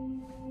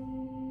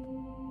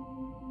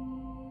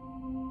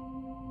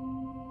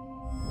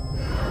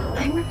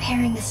 I'm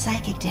repairing the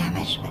psychic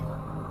damage,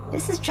 but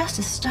this is just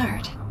a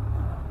start.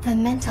 The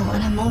mental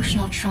and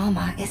emotional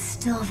trauma is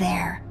still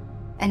there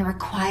and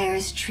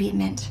requires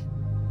treatment,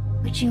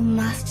 which you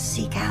must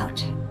seek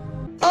out.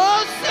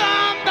 Oh,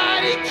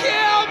 somebody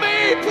kill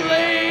me,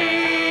 please!